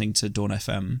after listening to Dawn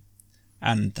FM.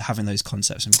 And having those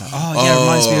concepts and like, it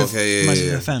reminds me of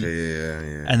FM.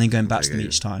 Yeah. And then going back to them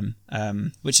each time.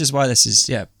 Which is why this is,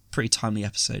 pretty timely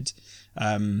episode.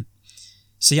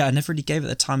 So yeah, I never really gave it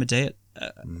the time of day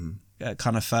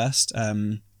kind of first.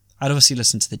 I'd obviously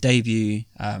listened to the debut,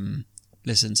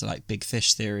 listened to like Big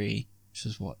Fish Theory, which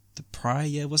was the prior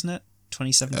year, wasn't it?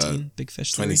 2017, Big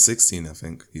Fish Theory? 2016, I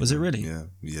think. Was it really?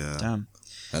 Yeah. Damn.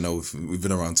 I know, we've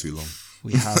been around too long.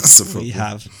 We have. We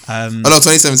have.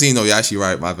 2017. No, you're actually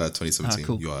right. My bad. 2017.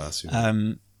 Cool. You are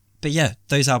actually. But yeah,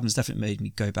 those albums definitely made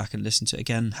me go back and listen to it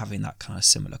again, having that kind of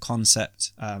similar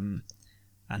concept. And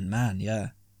man, yeah,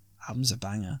 album's a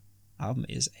banger. Album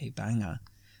is a banger.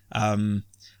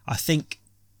 I think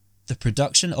the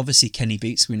production, obviously Kenny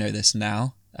Beats, we know this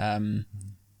now,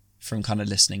 from kind of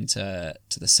listening to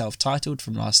the self-titled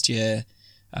from last year.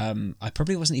 I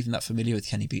probably wasn't even that familiar with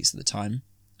Kenny Beats at the time.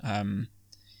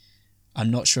 I'm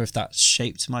not sure if that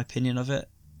shaped my opinion of it.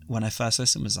 When I first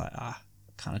listened, was like,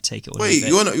 kind of take it. Wait,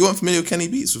 you weren't familiar with Kenny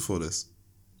Beats before this?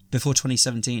 Before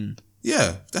 2017?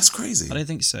 Yeah, that's crazy. I don't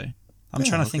think so. I'm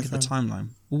trying to think of the timeline.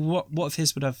 What of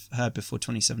his would I've heard before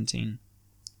 2017?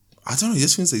 I don't know. It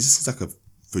just seems like a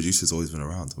producer's always been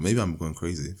around. Or maybe I'm going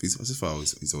crazy. I just thought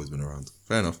he's always been around.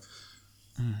 Fair enough.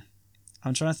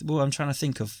 I'm trying to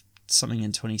think of something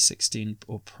in 2016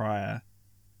 or prior,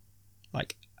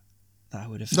 like that I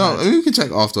would have. No, we can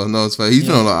check after. No, it's fair. He's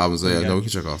been on a lot of albums. No, we can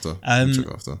check after.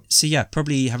 So yeah,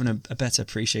 probably having a better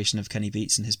appreciation of Kenny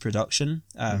Beats and his production,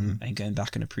 and going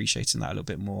back and appreciating that a little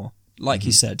bit more. Like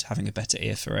you said, having a better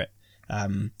ear for it,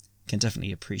 can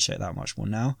definitely appreciate that much more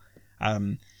now.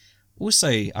 Also,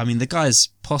 I mean, the guy's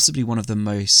possibly one of the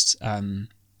most kind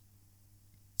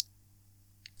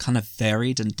of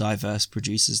varied and diverse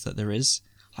producers that there is.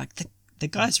 Like the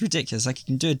guy's ridiculous. Like, he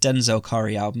can do a Denzel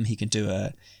Curry album, he can do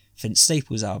a Vince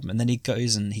Staples album, and then he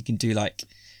goes and he can do like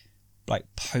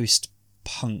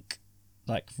post-punk,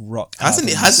 like rock. Hasn't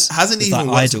he even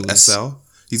worked with SL?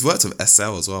 He's worked with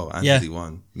SL as well, and yeah.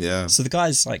 One. Yeah. So the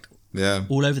guy's like Yeah.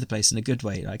 all over the place in a good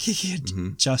way. Like, he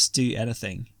could just do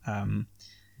anything. And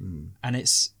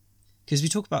it's because we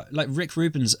talk about, like, Rick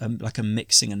Rubin's like a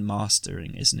mixing and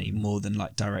mastering, isn't he? More than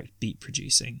like direct beat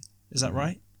producing. Is that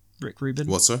right? Rick Rubin?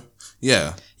 What, sir?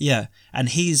 Yeah. Yeah. And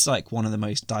he's like one of the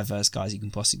most diverse guys you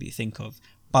can possibly think of.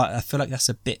 But I feel like that's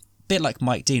a bit like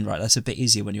Mike Dean, right? That's a bit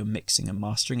easier when you're mixing and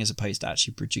mastering as opposed to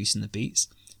actually producing the beats.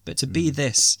 But to be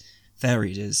this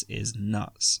varied is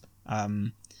nuts.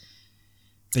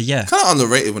 But yeah, Kind of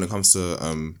underrated when it comes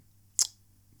to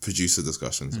producer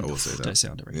discussions. I will say that. Don't say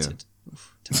underrated. Yeah.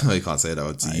 Oof, No, you can't say that.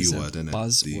 It's a U word, isn't it?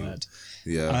 Buzzword.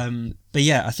 Yeah. But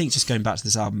yeah, I think just going back to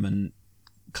this album and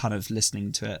kind of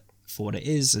listening to it for what it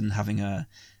is and having a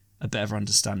better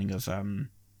understanding of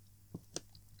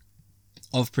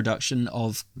production,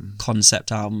 of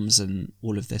concept albums and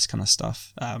all of this kind of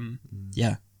stuff.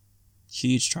 Yeah.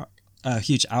 Huge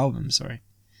album, sorry.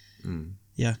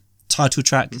 Yeah. Title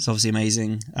track is obviously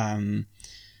amazing. Trying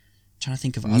to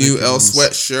think of other New L ones.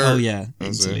 Sweatshirt. Oh yeah,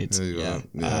 Interlude.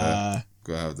 Yeah.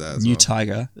 Go have that as New well.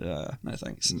 Tiger. No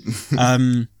thanks.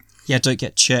 Yeah, Don't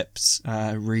Get Chipped.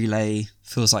 Relay.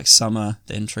 Feels Like Summer.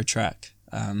 The intro track.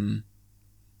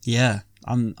 Yeah,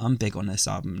 I'm big on this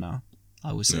album now.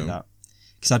 I will say that,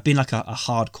 because I've been like a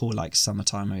hardcore like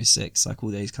Summertime 06, like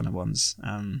all those kind of ones.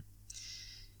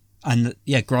 And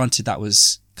yeah, granted that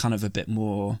was kind of a bit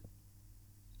more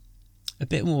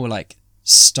like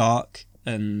stark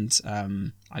and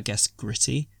I guess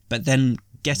gritty, but then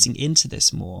getting into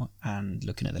this more and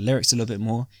looking at the lyrics a little bit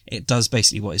more, it does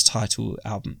basically what his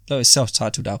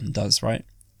self-titled album does, right?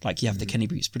 Like, you have the Kenny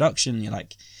Beats production, you're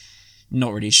like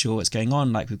not really sure what's going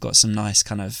on, like we've got some nice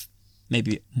kind of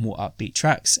maybe more upbeat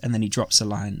tracks, and then he drops a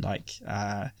line like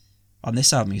on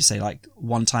this album you say like,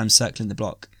 one time circling the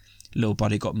block, little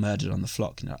buddy got murdered on the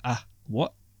flock, and you're like,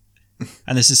 what?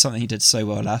 And this is something he did so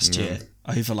well last year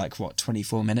over like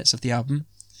 24 minutes of the album.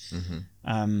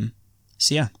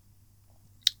 So yeah,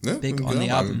 big on the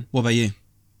album. What about you?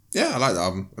 Yeah, I like the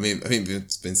album. I mean, I think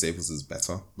Vince Staples is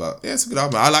better, but yeah, it's a good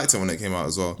album. I liked it when it came out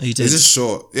as well. Oh, you did? It's just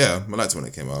short. Yeah, I liked it when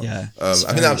it came out. Yeah, I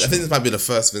think this might be the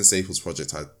first Vince Staples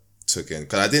project I took in,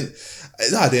 because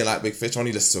I didn't like Big Fish. I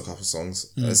only listened to a couple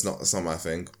songs. It's not my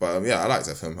thing, but yeah, I liked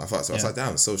it from him. I thought so. I was like,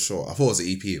 damn, it's so short. I thought it was an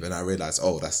EP, but then I realized,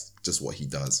 oh, that's just what he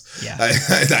does. Yeah, I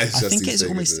think it's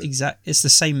almost exact. It's the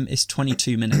same. It's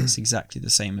 22 minutes, exactly the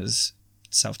same as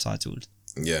self-titled.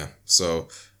 Yeah. So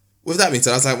with that being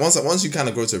said, I was like, once you kind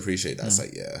of grow to appreciate that, it's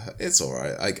like, yeah, it's all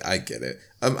right. I get it.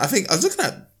 I think I was looking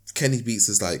at Kenny Beats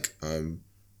as like,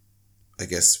 I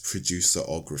guess,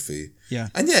 producerography. Yeah.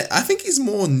 And yeah, I think he's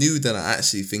more new than I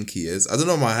actually think he is. I don't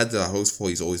know, I had the host for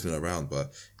he's always been around,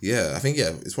 but yeah, I think,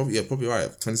 it's probably right.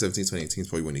 2017, 2018 is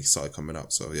probably when he started coming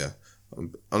up. So yeah,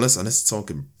 unless someone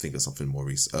can think of something more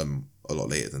recent, a lot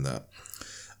later than that.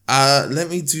 Let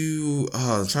me do,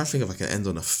 I'm trying to think if I can end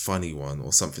on a funny one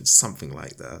or something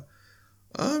like that.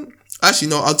 Actually,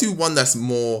 no, I'll do one that's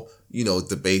more,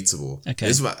 debatable. Okay.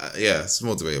 It's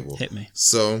more debatable. Hit me.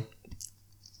 So,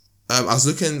 I was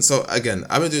looking, so again,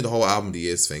 I've been doing the whole album of the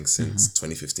years thing since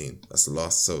 2015. That's the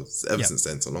last, so ever since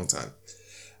then, it's a long time.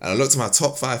 And I looked at my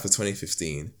top 5 for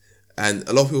 2015, and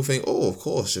a lot of people think, oh, of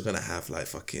course, you're going to have like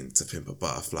fucking To Pimp a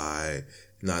Butterfly,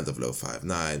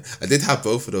 90059. I did have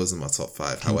both of those in my top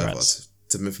 5. Congrats. However,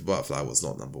 To Pimp a Butterfly was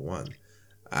not number 1.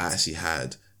 I actually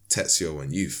had Tetsuo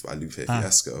and Youth by Lupe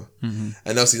Fiasco. And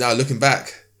obviously now looking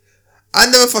back, I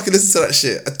never fucking listened to that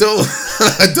shit.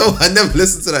 I never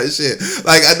listened to that shit.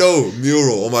 Like, I know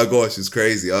Mural, oh my gosh, it's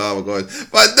crazy. Oh my gosh.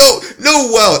 But no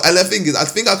world. And the thing is, I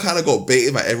think I kind of got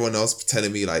baited by everyone else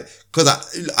telling me, like, because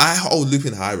I hold Loop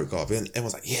in high regard, and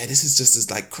everyone's like, yeah, this is just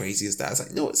as like crazy as that. I was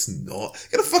like, no, it's not.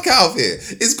 Get the fuck out of here.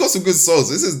 It's got some good songs.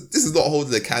 This is not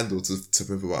holding a candle to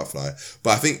Pimp a Butterfly.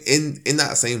 But I think in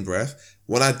that same breath,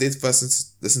 when I did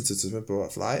first listen to Pimp a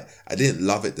Butterfly, I didn't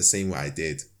love it the same way I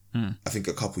did. I think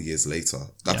a couple years later.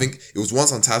 I think it was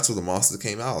once Untitled The Master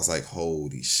came out, I was like,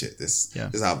 holy shit, this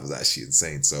album was actually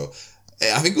insane. So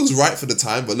I think it was right for the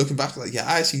time, but looking back, like, yeah,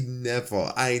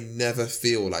 I never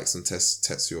feel like some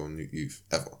Tetsuo and Youth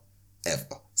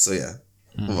ever. So yeah,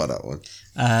 what about that one?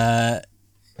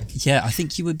 Yeah, I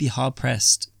think you would be hard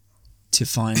pressed to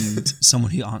find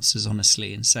someone who answers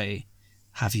honestly and say,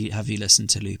 have you listened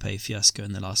to Lupe Fiasco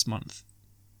in the last month?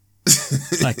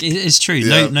 Like, it's true.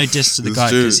 No diss to the guy,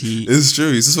 because it's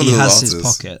true. He's just one of those artists. His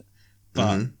pocket,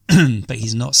 but but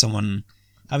he's not someone.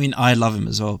 I mean, I love him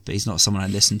as well, but he's not someone I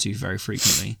listen to very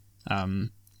frequently.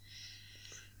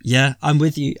 Yeah, I'm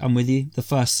with you. The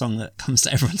first song that comes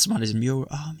to everyone's mind is Mural.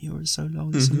 Oh, Mural is so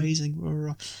long. It's amazing.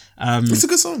 It's a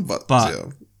good song, but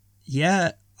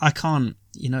yeah, I can't.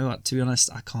 You know what? To be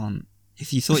honest, I can't.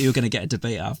 if you thought you were going to get a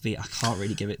debate out of me, I can't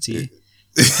really give it to you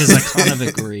because I kind of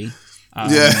agree.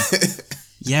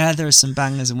 Yeah, there are some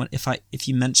bangers, and if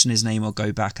you mention his name, I'll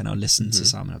go back and I'll listen to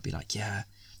some, and I'll be like, yeah,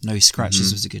 No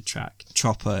Scratches was a good track.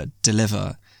 Chopper,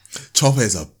 Deliver. Chopper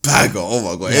is a banger. Oh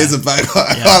my god, it's a banger.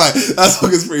 Like, that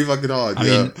song is pretty fucking hard. I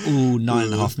mean, all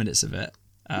 9.5 minutes of it.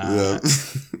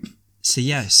 So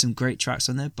yeah, some great tracks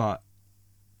on there, but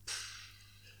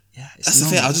yeah, that's the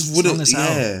thing. I just wouldn't.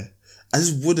 I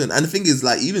just wouldn't. And the thing is,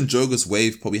 like, even Droga's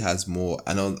Wave probably has more.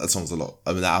 I know that song's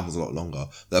that album's a lot longer,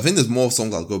 but I think there's more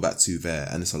songs I'll go back to there,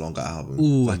 and it's a longer album.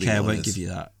 Ooh, okay, I won't give you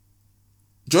that.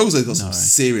 Droga's Wave got some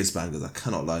serious bangers. I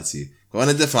cannot lie to you. But when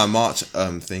I did my March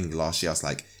thing last year, I was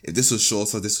like, if this was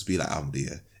shorter, this would be like album of the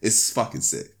year. It's fucking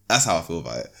sick. That's how I feel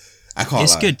about it. I can't.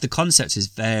 It's good. The concept is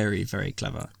very, very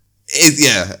clever. I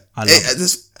think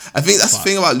that's the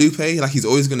thing about Lupe. Like, he's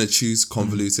always gonna choose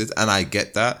convoluted, and I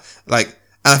get that. Like.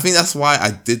 And I think that's why I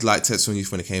did like Tetsuo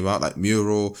Youth when it came out. Like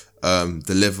Mural,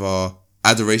 Deliver,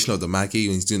 Adoration of the Maggie,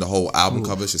 when he's doing the whole album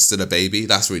cover, she's still a baby.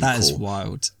 That's really cool. That is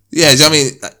wild. Yeah, do you know what I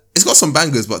mean? It's got some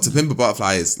bangers, but To Pimp a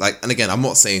Butterfly is like, and again, I'm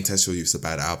not saying Tetsuo Youth's a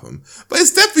bad album, but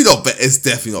it's definitely not better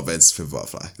than To Pimp a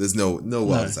Butterfly. There's no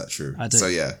way is that true. So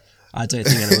yeah. I don't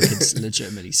think anyone could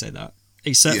legitimately say that.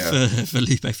 Except for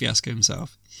Lupe Fiasco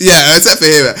himself. Yeah, except for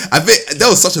him. I think there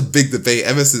was such a big debate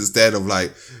ever since then of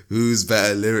like, who's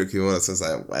better lyrically or what. So it's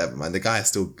like, whatever, man. The guy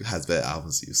still has better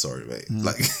albums than you. Sorry, mate.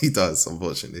 Like, he does,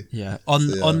 unfortunately. Yeah.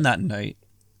 On that note,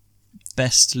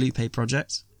 best Lupe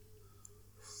project?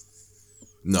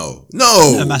 No.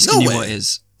 I'm asking you what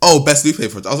is. Oh, best Lupe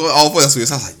project. I thought that's what you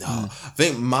said. I was like, no. I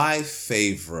think my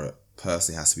favourite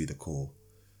personally has to be The Call.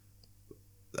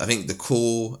 I think The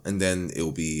Call, and then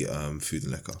it'll be Food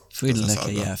and Liquor. Food and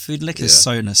Liquor, yeah. Food and Liquor is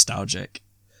so nostalgic.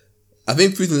 I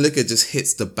think Food and Liquor just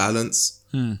hits the balance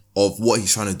of what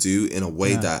he's trying to do in a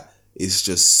way that is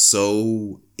just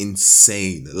so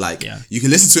insane. Like, you can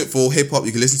listen to it for hip hop,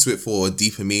 you can listen to it for a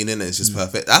deeper meaning, and it's just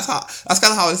perfect. That's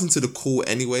kind of how I listen to The Call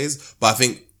anyways, but I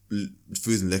think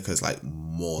Food and Liquor is like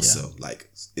more so. Like,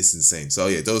 it's insane. So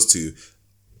yeah, those two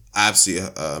absolutely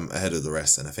ahead of the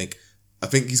rest, and I think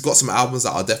he's got some albums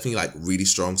that are definitely like really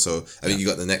strong. So I think you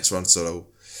got the next run. So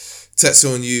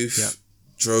Tetsuo Youth,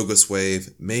 Droga's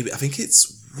Wave. Maybe I think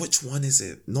it's, which one is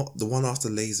it? Not the one after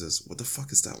Lasers. What the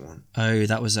fuck is that one? Oh,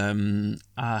 that was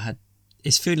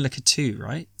it's Food and Liquor 2,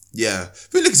 right? Yeah,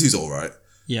 Food and Liquor 2's alright.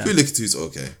 Yeah, Food and Liquor 2's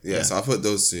okay. Yeah, so I put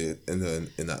those two in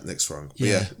that next run.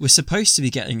 Yeah, we're supposed to be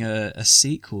getting a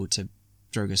sequel to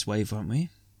Droga's Wave, aren't we?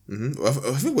 Mm-hmm.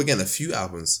 I think we're getting a few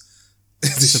albums.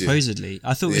 Supposedly.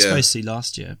 I thought we were supposed to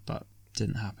last year, but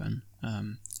didn't happen.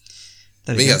 I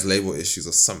think he has label issues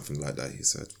or something like that, he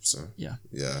said. So yeah.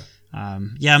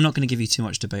 I'm not going to give you too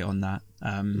much debate on that.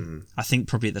 I think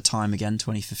probably at the time, again,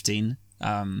 2015,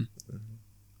 I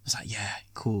was like, yeah,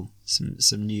 cool. Some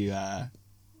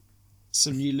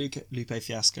new Lupe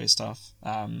Fiasco stuff.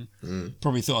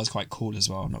 Probably thought I was quite cool as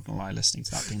well. I'm not gonna lie, listening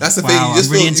to that thing. That's the thing. You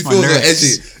just feel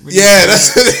edgy. Really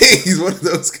that's the thing. He's one of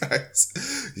those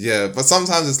guys. Yeah, but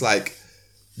sometimes it's like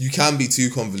you can be too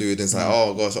convoluted. And it's like,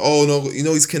 oh gosh, oh no,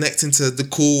 he's connecting to The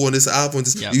Call on this album.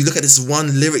 You look at this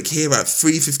one lyric here at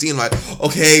 3:15, like,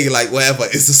 okay, like whatever.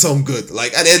 Is the song good?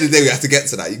 Like at the end of the day, we have to get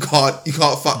to that. You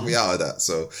can't fuck me out of that.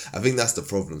 So I think that's the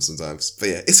problem sometimes. But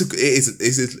yeah, it's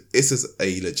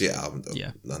a legit album though.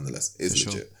 Yeah, nonetheless, it's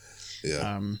legit.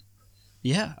 Yeah.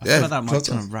 I feel like that might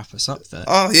kind of wrap us up there.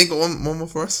 Oh, you ain't got one more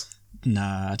for us?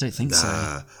 Nah, I don't think so.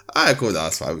 Alright, cool.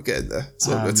 That's fine. We're getting there. It's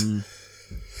all good.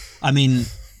 I mean,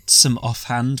 some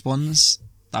offhand ones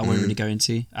that I won't really go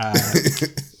into. I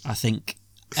think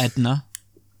Edna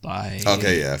by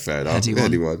fair enough.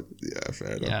 Anyone. Yeah,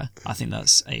 fair enough. Yeah, I think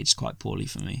that's aged quite poorly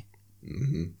for me.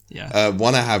 Mm-hmm. Yeah.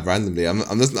 One I have randomly. I'm not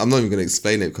even going to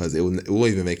explain it because it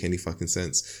won't even make any fucking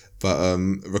sense. But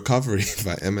Recovery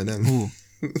by Eminem. Ooh.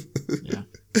 Yeah.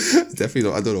 Definitely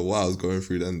not. I don't know what I was going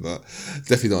through then, but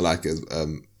definitely don't like it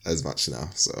as much now.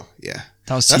 So yeah.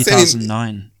 That was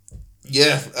 2009.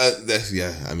 Yeah,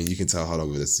 I mean, you can tell how long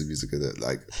we've listened to music in it.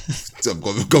 Like,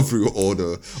 I've gone through all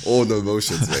the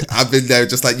emotions, mate. I've been there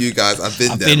just like you guys. I've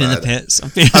been there, man. In the pits.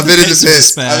 I've been in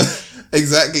the pits.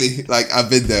 Exactly. Like, I've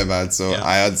been there, man. So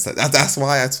I understand. That's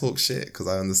why I talk shit, because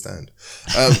I understand.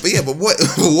 But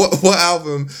what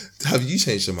album have you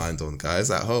changed your mind on, guys,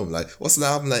 at home? Like, what's an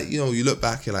album that, you look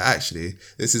back, you're like, actually,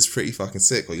 this is pretty fucking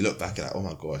sick. Or you look back, you're like, oh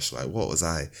my gosh, like, what was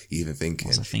I even thinking?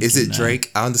 Is it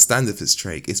Drake? I understand if it's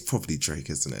Drake. It's probably Drake,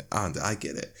 isn't it? I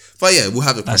get it. But yeah, we'll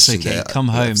have a question there. Come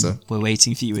home. We're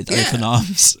waiting for you with open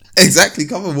arms. Exactly.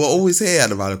 Come on. We're always here at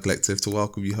the Vinyl Collective to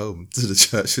welcome you home to the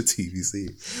Church of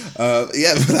TVC. But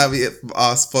that'll be it from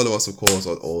us. Follow us, of course,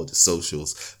 on all the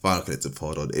socials. Vinyl Collective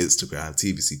Pod on Instagram,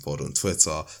 TVC Pod on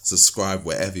Twitter. Subscribe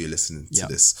wherever you're listening to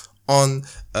this on.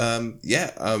 And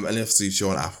if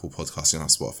you're on Apple Podcasts, you're on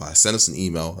Spotify, send us an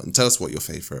email and tell us what your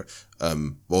favorite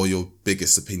or your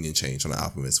biggest opinion change on the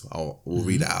album is. We'll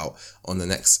read it out on the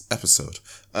next episode.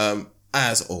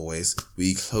 As always,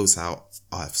 we close out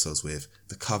our episodes with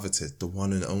the coveted, the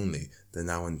one and only, the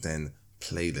Now and Then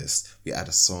playlist. We add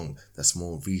a song that's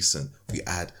more recent. We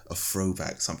add a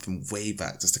throwback, something way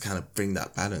back, just to kind of bring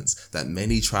that balance that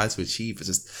many try to achieve, but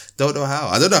just don't know how.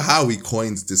 I don't know how we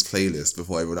coined this playlist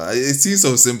before everyone. It seems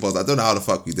so simple. I don't know how the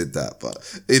fuck we did that, but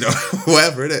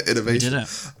whatever, innovation. We did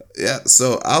it. Yeah,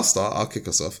 so I'll kick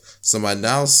us off. So my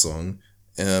now song,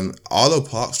 Arlo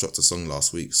Parks dropped a song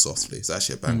last week, Softly. It's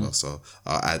actually a banger, so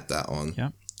I'll add that on. Yeah.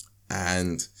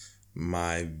 And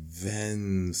my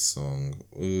then song,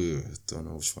 don't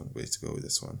know which way to go with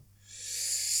this one.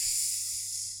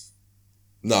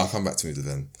 No, come back to me to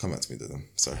then.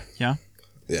 Sorry. Yeah?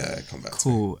 Yeah, come back to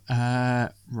me.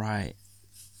 Right.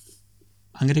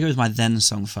 I'm going to go with my then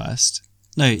song first.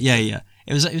 No, yeah.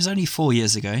 It was only 4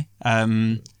 years ago,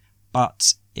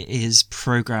 but it is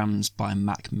Programs by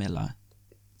Mac Miller.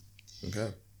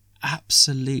 Okay.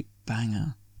 Absolute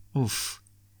banger. Oof.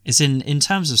 It's in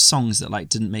terms of songs that like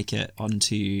didn't make it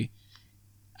onto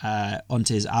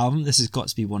his album. This has got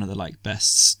to be one of the like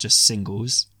best just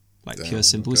singles, like pure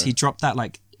singles. Okay. He dropped that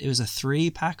like it was a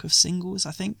 3-pack of singles,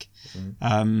 I think.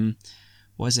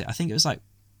 What is it? I think it was like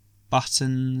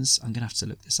Buttons. I'm gonna have to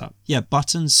look this up. Yeah,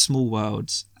 Buttons, Small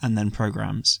Worlds, and then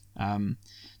Programs.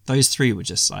 Those 3 were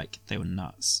just like they were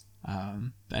nuts.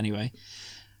 But anyway,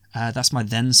 that's my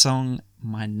then song.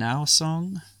 My now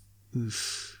song.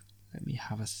 Oof. Let me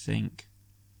have a think.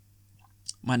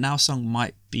 My now song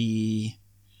might be...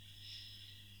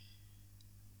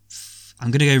 I'm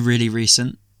going to go really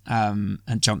recent and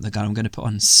jump the gun. I'm going to put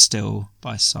on Still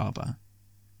by Saba.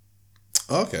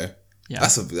 Okay. Yeah.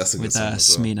 That's a good song with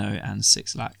as well. Smino and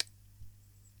Six Lack.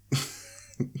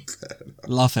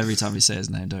 Laugh every time we say his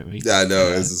name, don't we? Yeah, I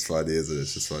know. It's just funny, isn't it?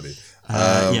 It's just funny.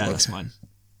 Yeah, that's mine.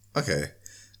 Okay.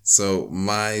 So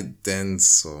my then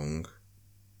song...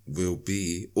 will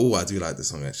be I do like this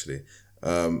song actually.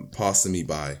 Passing Me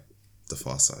By, The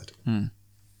Far Side.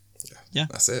 Yeah.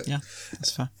 That's it. Yeah,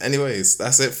 that's fine. Anyways,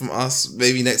 that's it from us.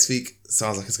 Maybe next week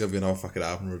sounds like it's gonna be another fucking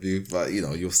album review, but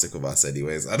you'll stick with us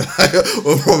anyways.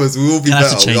 We'll promise we will be better.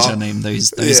 Have to change our name,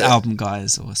 those album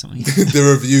guys or something.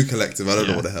 The Review Collective. I don't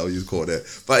know what the hell you called it,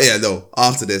 but yeah, no.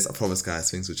 After this, I promise, guys,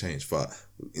 things will change. But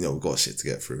we've got shit to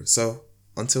get through. So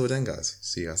until then, guys,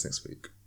 see you guys next week.